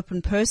an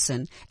open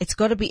person, it's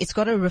got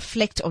to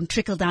reflect on,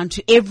 trickle down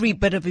to every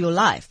bit of your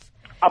life.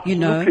 Absolutely. You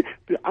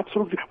know?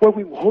 Absolutely. Where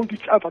we hold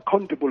each other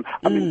accountable.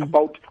 I mean,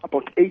 about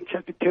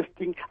HIV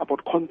testing,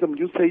 about condom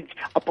usage,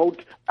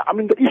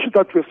 the issue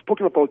that we've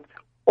spoken about,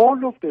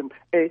 all of them.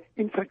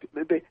 In fact,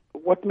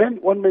 what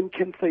One Man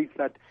Can say is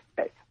that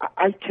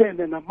I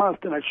can and I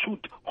must and I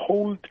should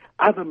hold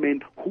other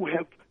men who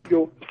have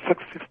your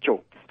success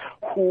jobs,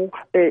 who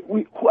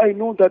I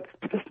know that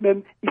this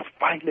man is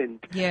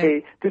violent. Yeah.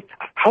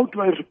 How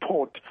do I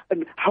report?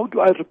 And how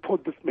do I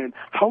report this man?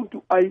 How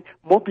do I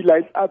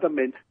mobilize other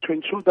men to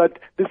ensure that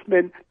this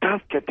man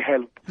does get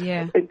help?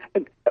 Yeah. And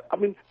I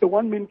mean, the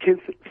One Man Can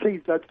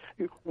says that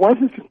while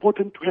it's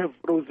important to have,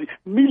 Rosie,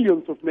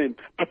 millions of men,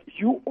 but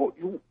you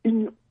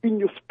in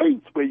your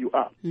space where you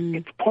are,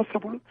 it's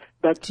possible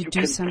that you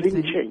can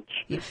bring change.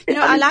 Yeah. You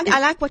know, I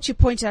like what you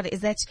pointed out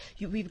is that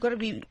we've got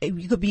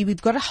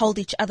to hold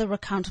each other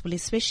accountable,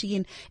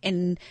 especially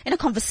in a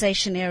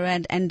conversation era.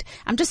 And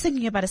I'm just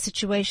thinking about a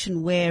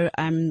situation where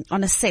on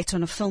a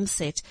film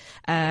set,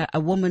 a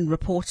woman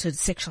reported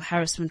sexual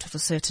harassment of a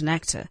certain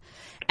actor.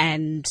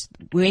 And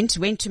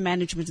went to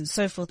management and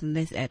so forth, and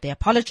they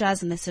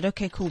apologized and they said,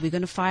 okay, cool, we're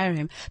going to fire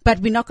him. But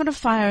we're not going to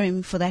fire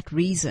him for that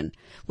reason.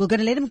 We're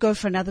going to let him go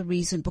for another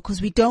reason because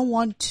we don't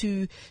want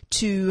to we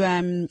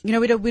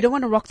don't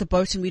want to rock the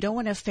boat and we don't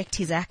want to affect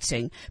his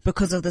acting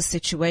because of the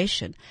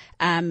situation,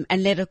 and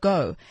let it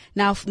go.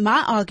 Now,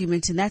 my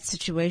argument in that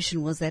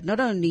situation was that not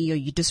only are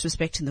you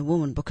disrespecting the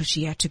woman because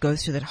she had to go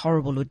through that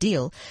horrible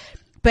ordeal,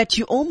 but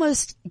you're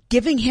almost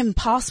giving him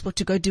passport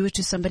to go do it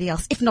to somebody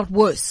else, if not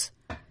worse.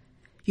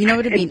 You know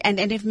what I mean? And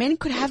if men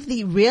could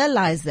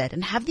realize that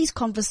and have these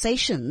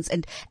conversations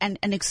and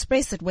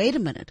express that, wait a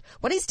minute,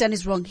 what he's done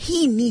is wrong.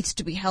 He needs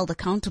to be held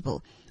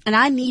accountable. And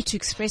I need to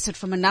express it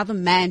from another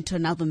man to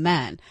another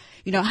man.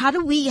 You know, how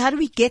do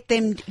we get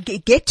them,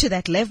 get to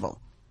that level?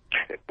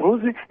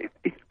 Rosie,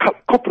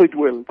 corporate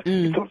world,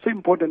 it's also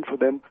important for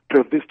them to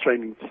have this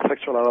training,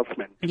 sexual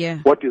harassment. Yeah.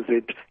 What is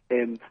it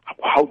and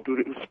how do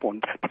they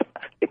respond?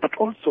 But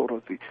also,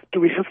 Rosie, do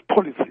we have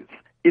policies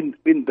in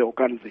the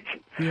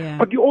organization? Yeah.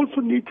 But you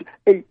also need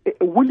a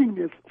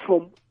willingness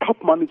from top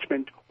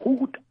management who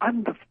would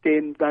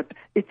understand that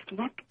it's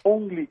not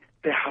only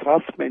the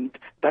harassment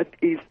that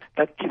is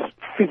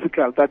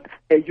physical, that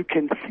you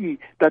can see,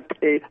 that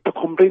the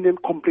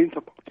complainant complains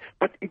about,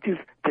 but it is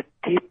the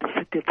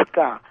deep-seated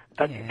scar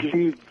that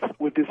lives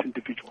with these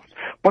individuals.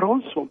 But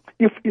also,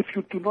 if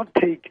you do not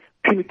take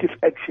punitive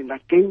action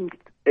against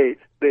the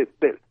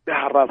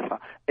harasser,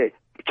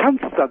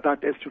 chances are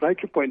that, as you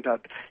rightly point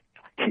out,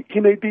 he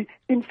may be,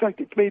 in fact,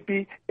 it may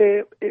be,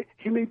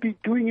 he may be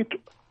doing it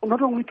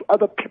not only to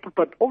other people,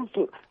 but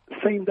also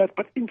saying that,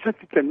 but in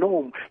fact it's a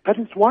norm. That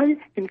is why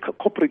in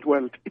corporate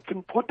world, it's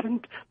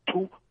important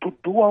to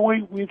do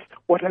away with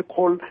what I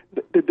call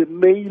the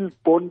male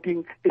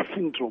bonding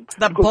syndrome.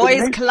 The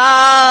boys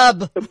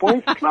club. The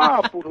boys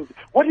club.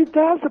 What it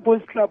does, the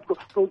boys club,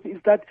 Rosie,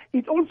 is that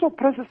it also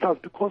presses us,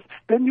 because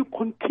then you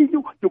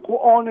continue, you go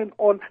on and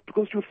on,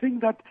 because you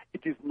think that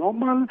it is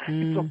normal,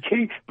 it's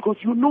okay, because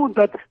you know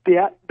that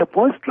the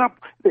boys club,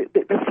 the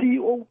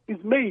CEO is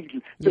male,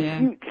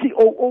 the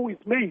COO is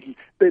male,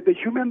 the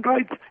human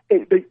rights,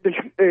 the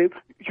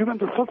human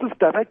resources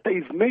director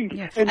is male.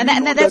 Yeah.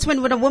 And that's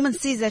when a woman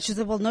sees that, she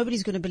says, well,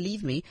 nobody's going to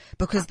believe me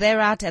because they're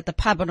out at the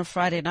pub on a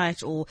Friday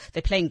night or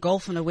they're playing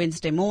golf on a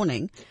Wednesday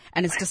morning,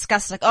 and it's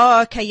discussed like,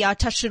 oh, okay, yeah, I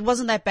touched it,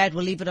 wasn't that bad,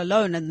 we'll leave it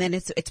alone, and then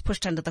it's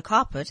pushed under the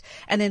carpet.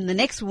 And then the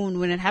next woman,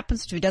 when it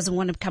happens to her, doesn't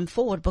want to come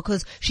forward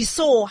because she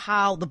saw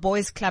how the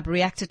boys club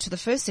reacted to the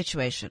first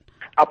situation.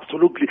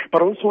 Absolutely.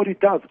 But also what it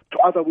does to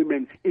other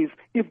women is,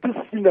 if this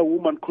senior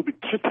woman could be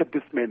treated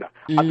this manner,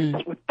 I mean,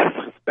 with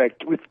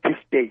disrespect, with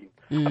disdain,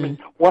 I mean,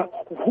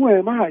 who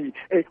am I?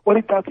 What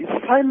it does is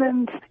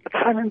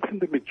silencing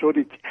the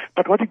majority.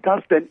 But what it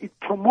does then, it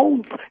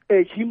promotes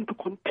him to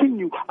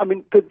continue. I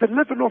mean, the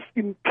level of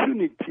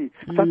impunity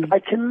that I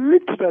can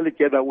literally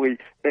get away.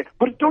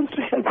 But it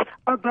also has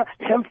other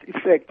health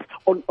effects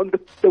on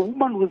the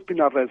woman who's been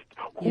arrested.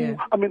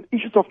 I mean,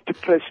 issues of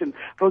depression.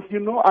 Because, you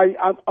know,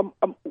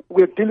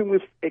 we're dealing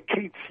with a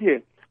case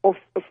here of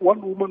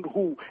one woman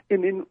who,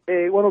 in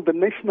one of the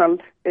national,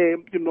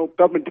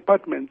 government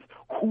departments,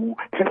 who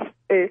had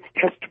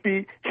to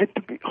be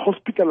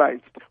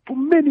hospitalized for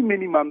many,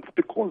 many months,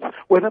 because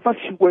wherever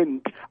she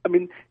went, I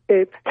mean,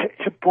 her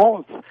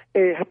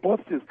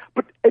bosses,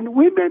 and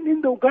women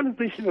in the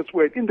organization as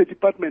well, in the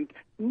department,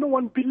 no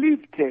one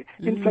believed her.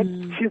 In fact,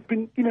 she has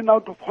been in and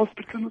out of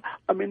hospital.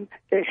 I mean,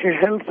 her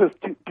health has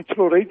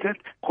deteriorated,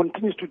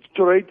 continues to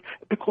deteriorate,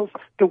 because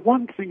the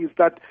one thing is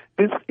that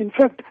in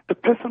fact, the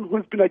person who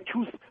has been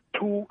accused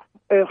to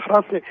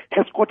harass her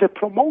has got a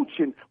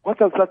promotion. What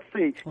does that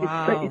say?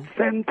 Wow. It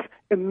sends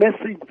a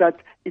message that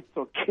it's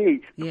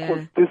okay,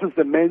 because this is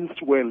the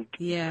men's world.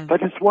 Yeah.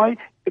 That is why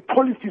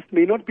policies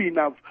may not be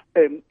enough,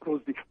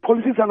 Rosie.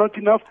 Policies are not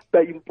enough,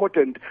 they're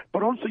important.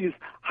 But also is,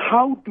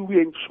 how do we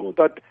ensure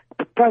that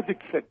the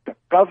private sector,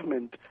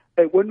 government,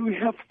 when we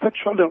have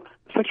sexual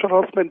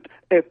harassment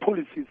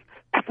policies,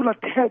 people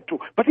adhere to.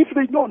 But if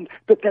they don't,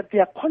 that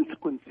there are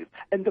consequences,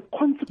 and the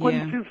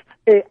consequences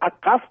are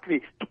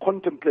ghastly to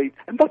contemplate.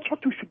 And that's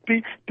what we should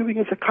be doing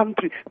as a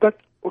country. That,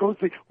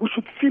 Rosie, we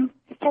should feel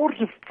so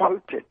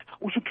revolted,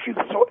 we should feel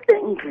so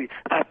angry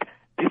that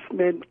this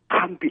man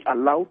can't be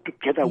allowed to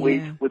get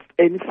away with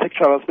any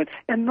sexual harassment,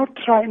 and not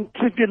try and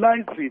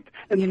trivialize it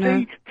and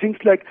say things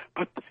like,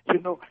 but,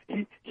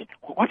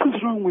 what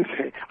is wrong with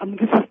her? I mean,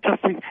 this is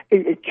just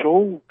a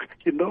joke,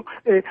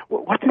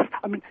 what is,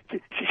 I mean, she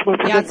was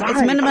it's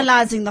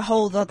minimalizing the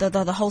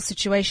whole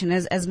situation.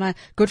 As my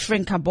good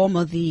friend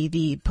Kabomo,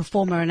 the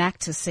performer and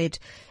actor, said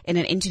in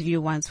an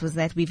interview once, was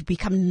that we've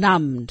become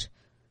numbed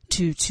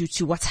to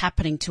what's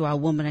happening to our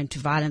women and to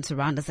violence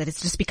around us, that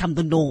it's just become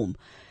the norm.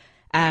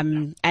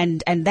 And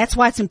that's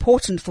why it's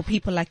important for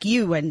people like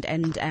you and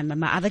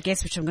my other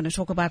guests, which I'm going to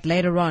talk about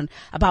later on,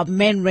 about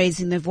men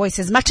raising their voice.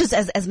 As much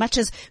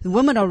as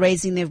women are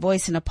raising their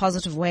voice in a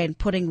positive way and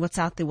putting what's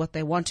out there, what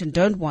they want and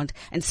don't want,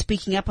 and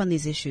speaking up on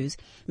these issues,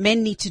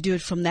 men need to do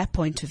it from that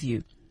point of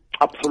view.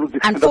 Absolutely.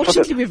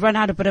 Unfortunately, we've run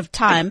out a bit of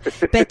time,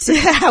 but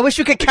I wish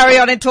we could carry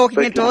on and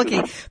talking.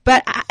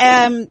 But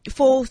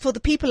for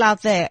the people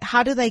out there,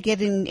 how do they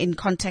get in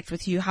contact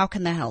with you? How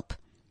can they help?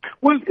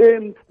 Well,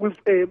 we've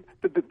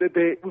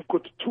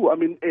got two. I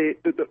mean,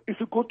 if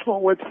you go to our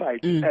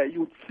website, you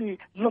would see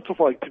lots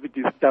of our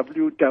activities,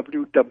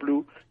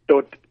 www.ecad.org.za.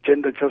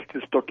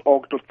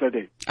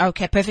 www.genderjustice.org.za.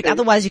 Okay, perfect.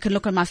 Otherwise, you can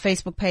look on my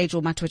Facebook page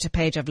or my Twitter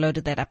page. I've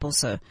loaded that up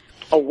also.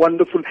 Oh,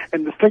 wonderful.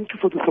 And thank you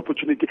for this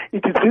opportunity.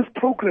 It is these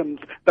programs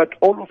that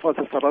all of us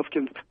as South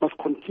Africans must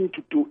continue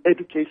to do.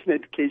 Education,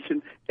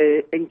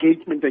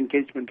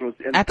 engagement,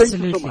 Rosie. And Absolutely.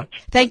 thank you so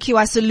much. Thank you.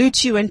 I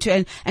salute you and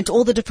to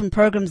all the different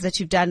programs that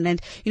you've done.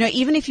 And,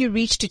 even if you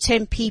reach to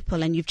 10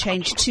 people and you've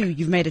changed 2,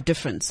 you've made a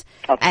difference.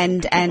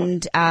 Absolutely.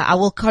 And I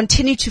will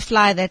continue to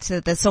fly that,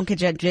 the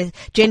Sonke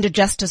Gender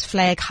Justice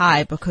flag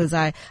high, because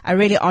I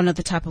really honor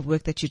the type of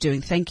work that you're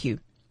doing. Thank you.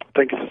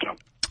 Thank you, sister.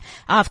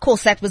 Of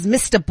course, that was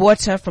Mr.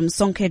 Botha from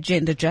Sonke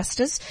Gender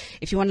Justice.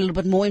 If you want a little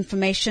bit more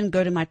information,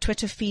 go to my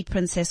Twitter feed,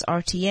 Princess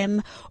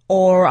RTM,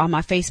 or on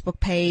my Facebook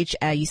page,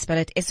 you spell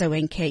it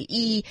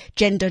SONKE,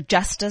 Gender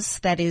Justice.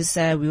 That is,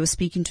 we were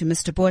speaking to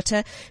Mr.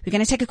 Botha. We're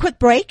going to take a quick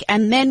break,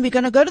 and then we're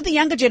going to go to the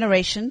younger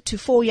generation, to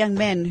 4 young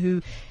men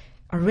who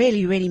are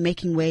really, really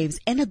making waves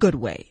in a good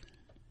way.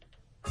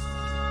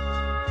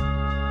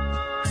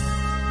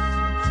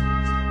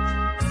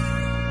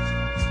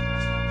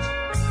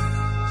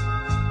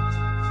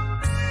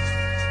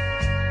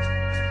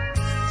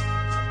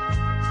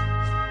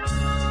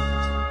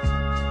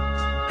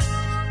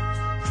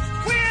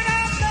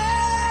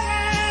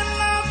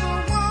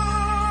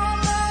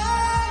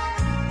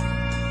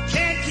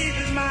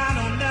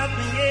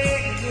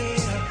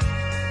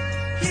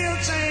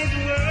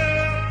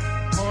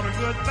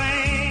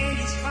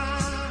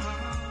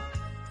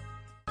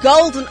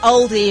 Golden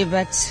oldie,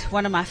 but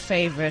one of my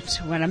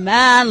favorite. When a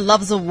man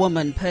loves a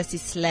woman, Percy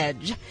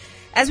Sledge.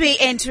 As we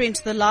enter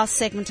into the last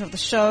segment of the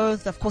show,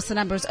 of course the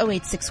number is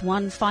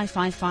 0861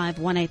 555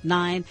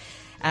 189,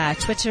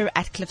 Twitter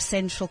at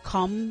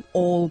cliffcentral.com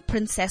or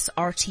Princess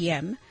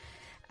RTM.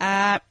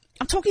 I'm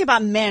talking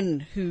about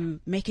men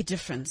who make a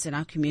difference in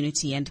our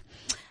community, and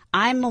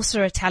I'm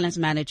also a talent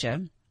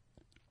manager.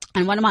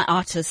 And one of my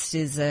artists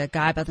is a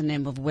guy by the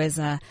name of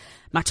Weza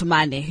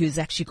Matumane, who's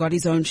actually got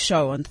his own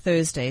show on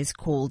Thursdays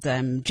called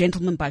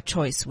Gentleman by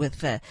Choice with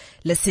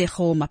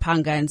Lesego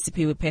Mapanga and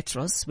Sipiwe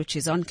Petros, which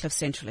is on Cliff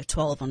Central at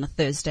 12 on a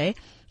Thursday.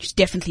 You should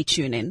definitely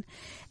tune in.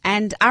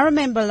 And I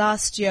remember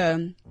last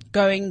year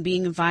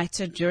being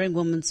invited during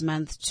Women's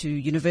Month to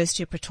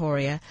University of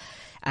Pretoria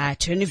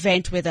to an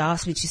event where they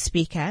asked me to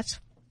speak at.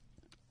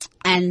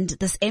 And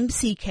this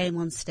MC came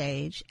on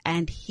stage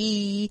and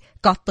he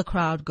got the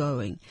crowd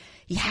going.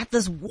 He had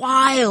this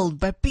wild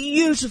but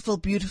beautiful,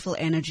 beautiful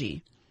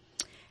energy.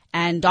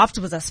 And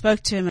afterwards I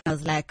spoke to him and I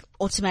was like,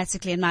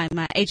 automatically, and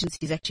my agency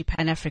is actually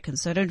Pan-African,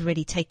 so I don't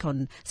really take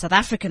on South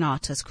African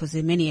artists because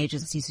there are many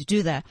agencies who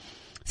do that. I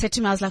said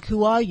to him, I was like,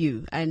 who are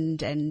you?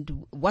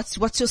 And what's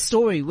your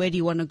story? Where do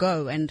you want to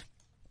go? And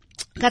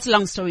cut a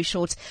long story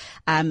short,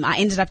 I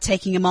ended up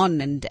taking him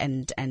on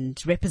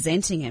and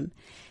representing him.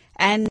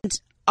 And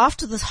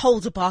after this whole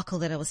debacle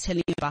that I was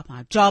telling you about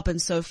my job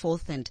and so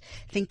forth, and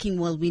thinking,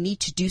 well, we need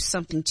to do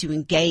something to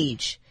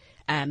engage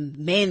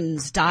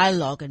men's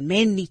dialogue, and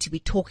men need to be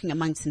talking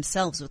amongst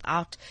themselves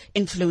without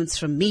influence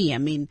from me. I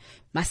mean,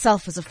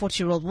 myself as a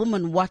 40-year-old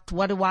woman, what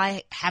do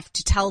I have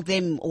to tell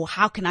them, or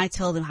how can I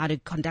tell them how to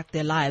conduct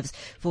their lives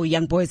for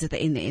young boys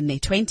in their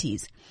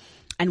 20s?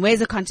 And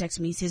Weza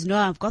contacted me. He says, no,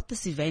 I've got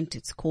this event.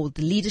 It's called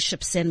the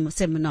Leadership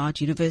Seminar at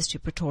University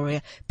of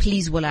Pretoria.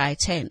 Please, will I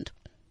attend?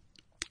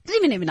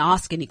 Didn't even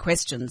ask any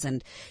questions,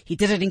 and he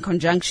did it in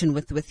conjunction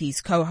with his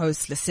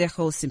co-hosts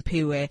Lesego,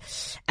 Simpiwe,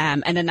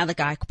 and another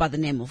guy by the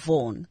name of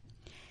Vaughan.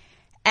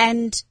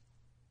 And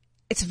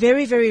it's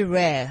very, very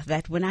rare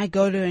that when I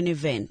go to an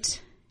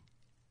event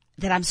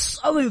that I'm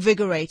so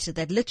invigorated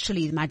that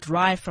literally my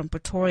drive from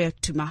Pretoria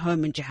to my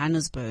home in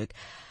Johannesburg,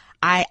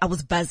 I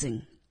was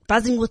buzzing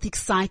with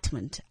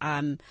excitement.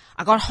 I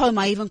got home,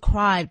 I even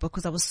cried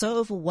because I was so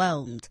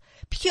overwhelmed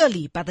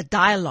purely by the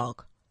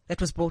dialogue that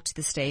was brought to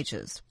the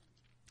stages.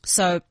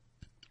 So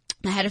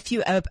I had a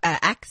few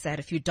acts, I had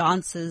a few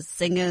dancers,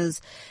 singers,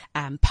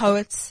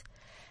 poets,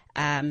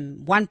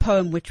 one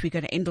poem which we're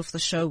going to end off the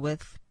show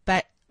with.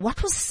 But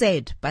what was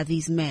said by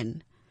these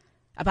men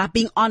about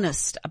being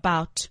honest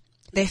about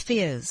their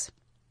fears,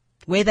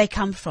 where they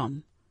come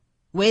from,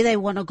 where they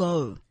want to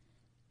go,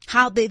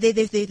 how their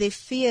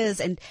fears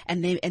and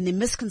their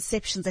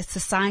misconceptions that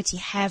society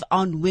have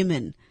on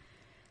women,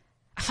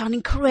 I found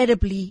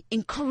incredibly,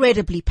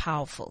 incredibly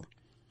powerful.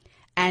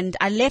 And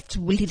I left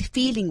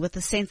feeling with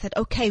the sense that,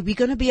 okay, we're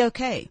going to be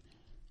okay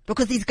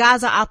because these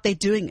guys are out there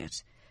doing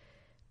it.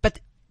 But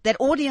that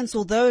audience,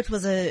 although it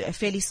was a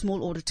fairly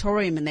small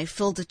auditorium and they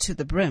filled it to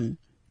the brim,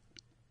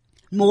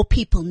 more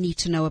people need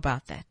to know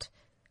about that.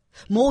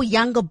 More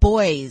younger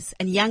boys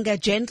and younger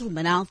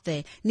gentlemen out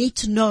there need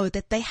to know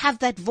that they have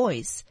that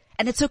voice.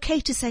 And it's okay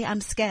to say,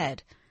 I'm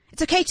scared.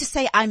 It's okay to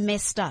say, I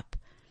messed up.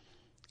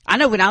 I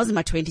know when I was in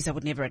my 20s, I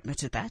would never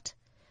admitted that.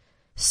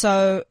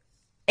 So,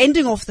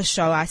 ending off the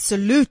show, I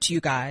salute you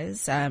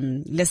guys,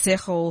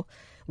 Lesego,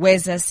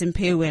 Weza,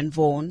 Simpiwe, and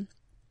Vaughan.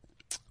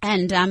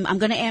 And I'm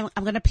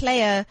gonna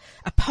play a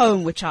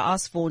poem which I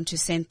asked Vaughan to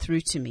send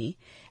through to me,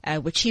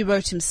 which he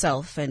wrote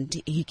himself,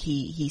 and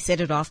he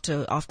said it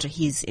after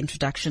his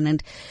introduction.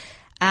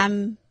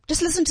 And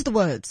just listen to the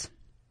words.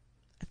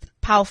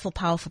 Powerful,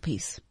 powerful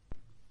piece.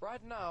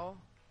 Right now,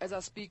 as I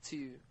speak to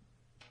you,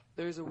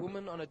 there is a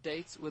woman on a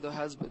date with her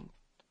husband.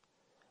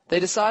 They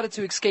decided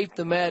to escape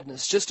the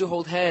madness, just to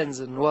hold hands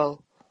and,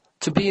 well,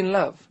 to be in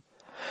love.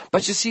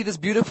 But you see, this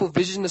beautiful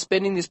vision of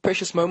spending these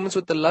precious moments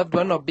with the loved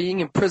one are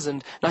being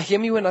imprisoned. Now hear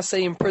me when I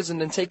say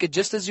imprisoned, and take it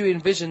just as you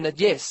envision that,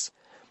 yes,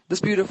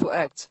 this beautiful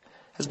act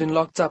has been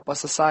locked up by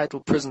societal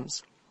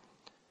prisons.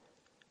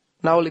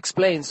 Now I'll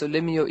explain, so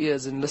lend me your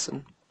ears and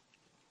listen.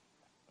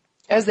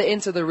 As they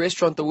enter the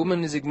restaurant, the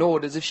woman is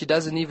ignored as if she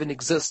doesn't even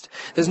exist.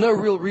 There's no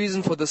real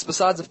reason for this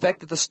besides the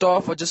fact that the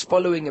staff are just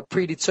following a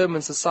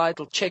predetermined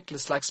societal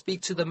checklist like speak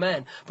to the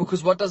man,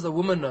 because what does the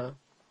woman know?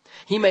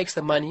 He makes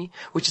the money,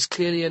 which is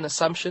clearly an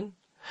assumption.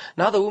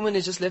 Now the woman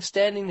is just left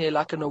standing there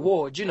like an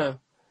award, you know,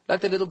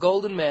 like the little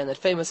golden man that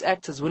famous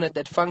actors win at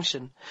that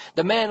function.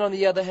 The man, on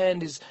the other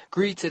hand, is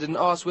greeted and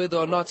asked whether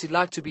or not he'd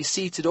like to be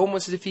seated,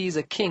 almost as if he is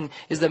a king,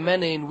 is the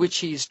manner in which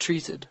he is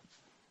treated.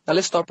 Now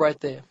let's stop right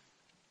there.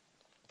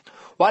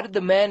 Why did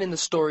the man in the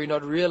story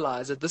not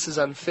realize that this is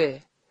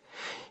unfair?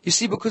 You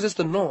see, because it's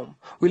the norm.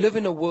 We live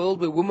in a world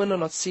where women are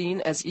not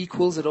seen as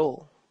equals at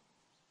all.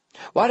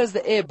 Why does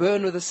the air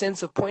burn with a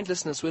sense of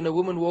pointlessness when a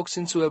woman walks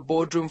into a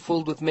boardroom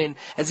filled with men,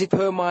 as if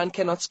her mind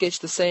cannot sketch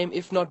the same,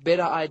 if not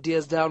better,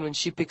 ideas down when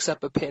she picks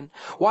up a pen?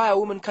 Why are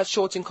women cut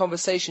short in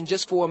conversation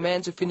just for a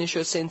man to finish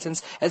her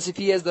sentence, as if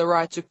he has the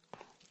right to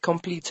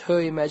complete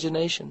her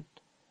imagination?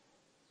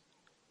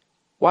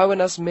 Why, when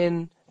us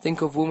men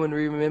think of women,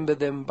 we remember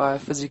them by a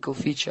physical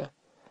feature?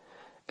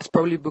 It's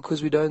probably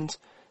because we don't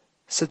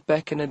sit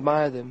back and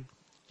admire them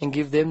and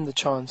give them the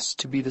chance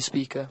to be the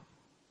speaker.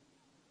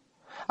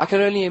 I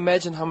can only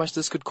imagine how much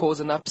this could cause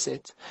an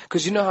upset,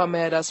 because you know how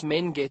mad us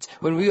men get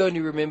when we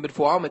only remembered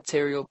for our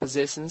material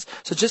possessions.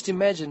 So just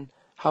imagine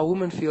how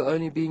women feel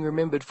only being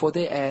remembered for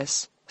their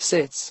ass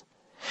sets.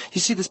 You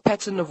see, this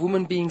pattern of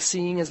women being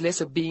seen as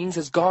lesser beings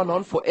has gone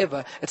on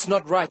forever. It's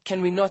not right.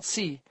 Can we not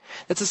see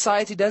that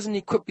society doesn't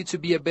equip you to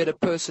be a better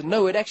person?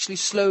 No, it actually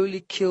slowly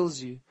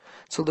kills you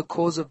till the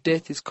cause of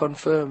death is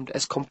confirmed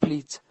as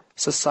complete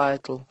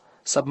societal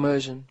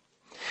submersion.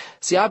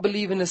 See, I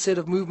believe in a set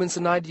of movements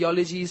and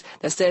ideologies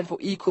that stand for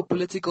equal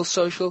political,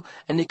 social,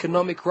 and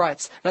economic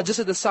rights. Now, just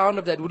at the sound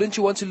of that, wouldn't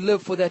you want to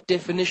live for that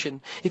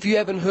definition? If you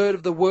haven't heard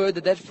of the word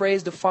that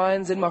phrase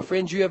defines, then, my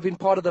friend, you have been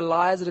part of the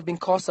lies that have been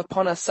cast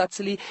upon us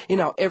subtly in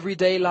our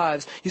everyday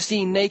lives. You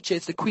see, in nature,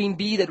 it's the queen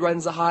bee that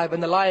runs the hive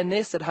and the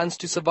lioness that hunts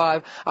to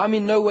survive. I'm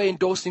in no way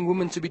endorsing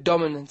women to be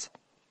dominant,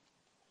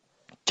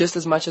 just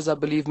as much as I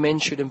believe men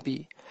shouldn't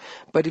be.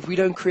 But if we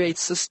don't create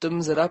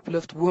systems that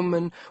uplift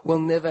women, we'll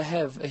never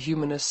have a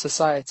humanist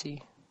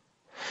society.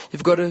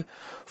 You've got to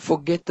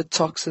forget the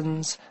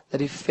toxins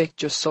that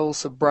affect your soul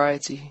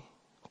sobriety,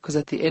 because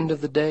at the end of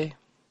the day,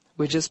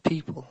 we're just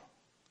people,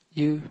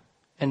 you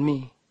and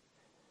me.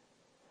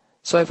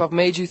 So if I've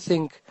made you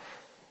think,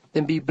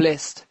 then be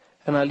blessed,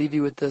 and I'll leave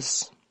you with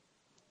this,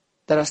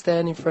 that I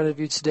stand in front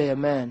of you today a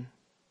man,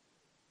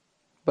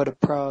 but a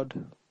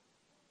proud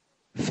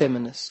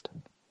feminist.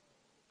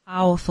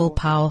 Powerful,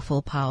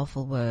 powerful,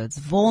 powerful words.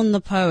 Vaughan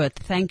the Poet,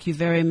 thank you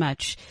very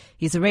much.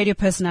 He's a radio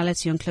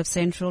personality on Cliff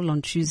Central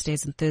on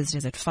Tuesdays and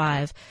Thursdays at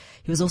 5.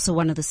 He was also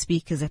one of the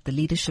speakers at the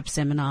leadership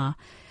seminar.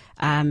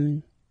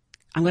 I'm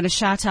going to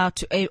shout out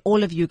to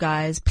all of you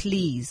guys.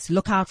 Please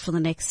look out for the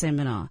next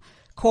seminar.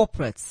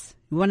 Corporates,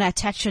 we want to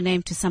attach your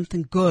name to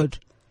something good,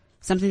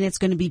 something that's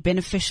going to be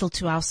beneficial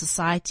to our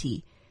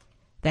society,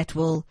 that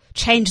will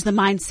change the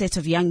mindset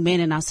of young men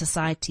in our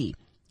society.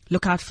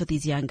 Look out for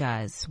these young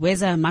guys.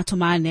 Weza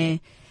Matomane,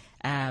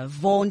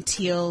 Vaughan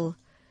Teal,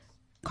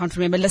 can't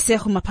remember,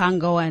 Lesehu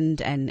Mapango and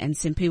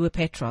Simpiwe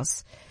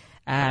Petros.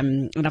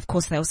 And of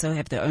course they also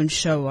have their own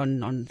show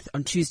on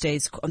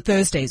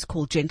Thursdays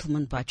called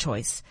Gentlemen by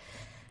Choice.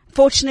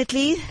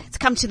 Fortunately, it's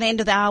come to the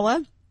end of the hour.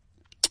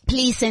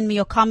 Please send me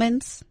your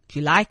comments. If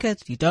you like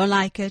it, if you don't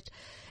like it,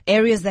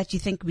 areas that you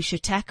think we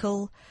should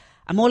tackle.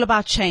 I'm all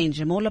about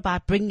change. I'm all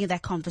about bringing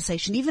that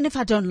conversation, even if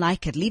I don't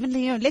like it.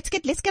 Even, let's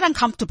get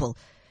uncomfortable.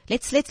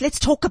 Let's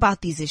talk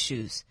about these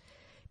issues,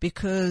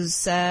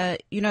 because,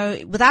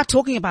 without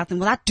talking about them,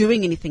 without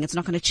doing anything, it's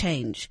not going to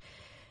change.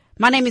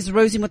 My name is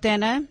Rosie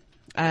Motena,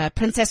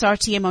 Princess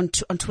RTM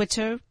on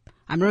Twitter.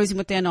 I'm Rosie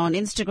Motena on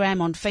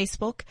Instagram, on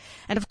Facebook.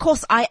 And of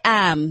course, I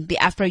am the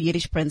Afro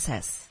Yiddish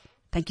Princess.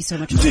 Thank you so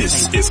much for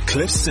listening. This is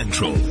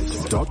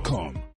CliffCentral.com.